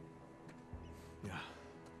 Yeah.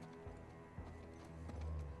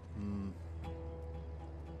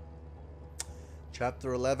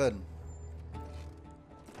 Chapter 11.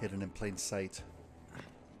 Hidden in plain sight.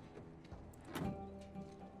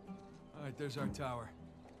 All right, there's our tower.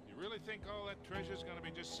 You really think all that treasure's gonna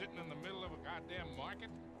be just sitting in the middle of a goddamn market?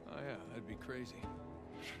 Oh, yeah, that'd be crazy.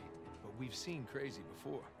 But we've seen crazy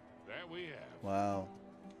before. That we have. Wow.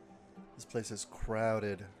 This place is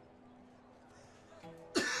crowded.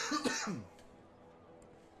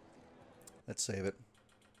 Let's save it.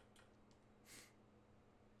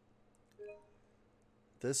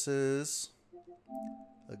 This is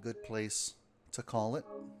a good place to call it.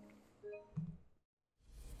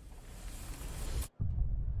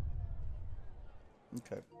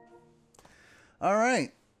 Okay. All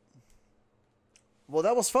right. Well,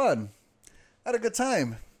 that was fun. Had a good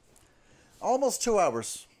time. Almost 2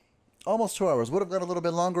 hours. Almost 2 hours. Would have gone a little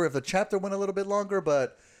bit longer if the chapter went a little bit longer,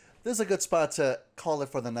 but this is a good spot to call it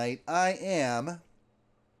for the night. I am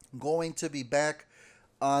going to be back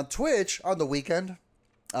on Twitch on the weekend.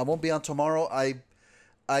 I won't be on tomorrow. I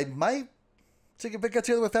might get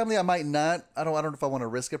together with family. I might not. I don't know if I want to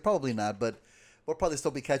risk it. Probably not, but we'll probably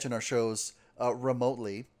still be catching our shows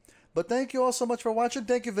remotely. But thank you all so much for watching.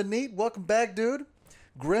 Thank you, Vineet. Welcome back, dude.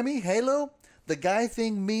 Grimmy, Halo, the guy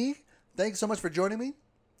thing, me. Thanks so much for joining me.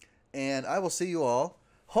 And I will see you all,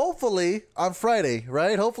 hopefully, on Friday,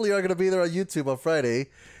 right? Hopefully you're going to be there on YouTube on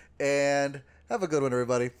Friday. And have a good one,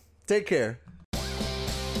 everybody. Take care.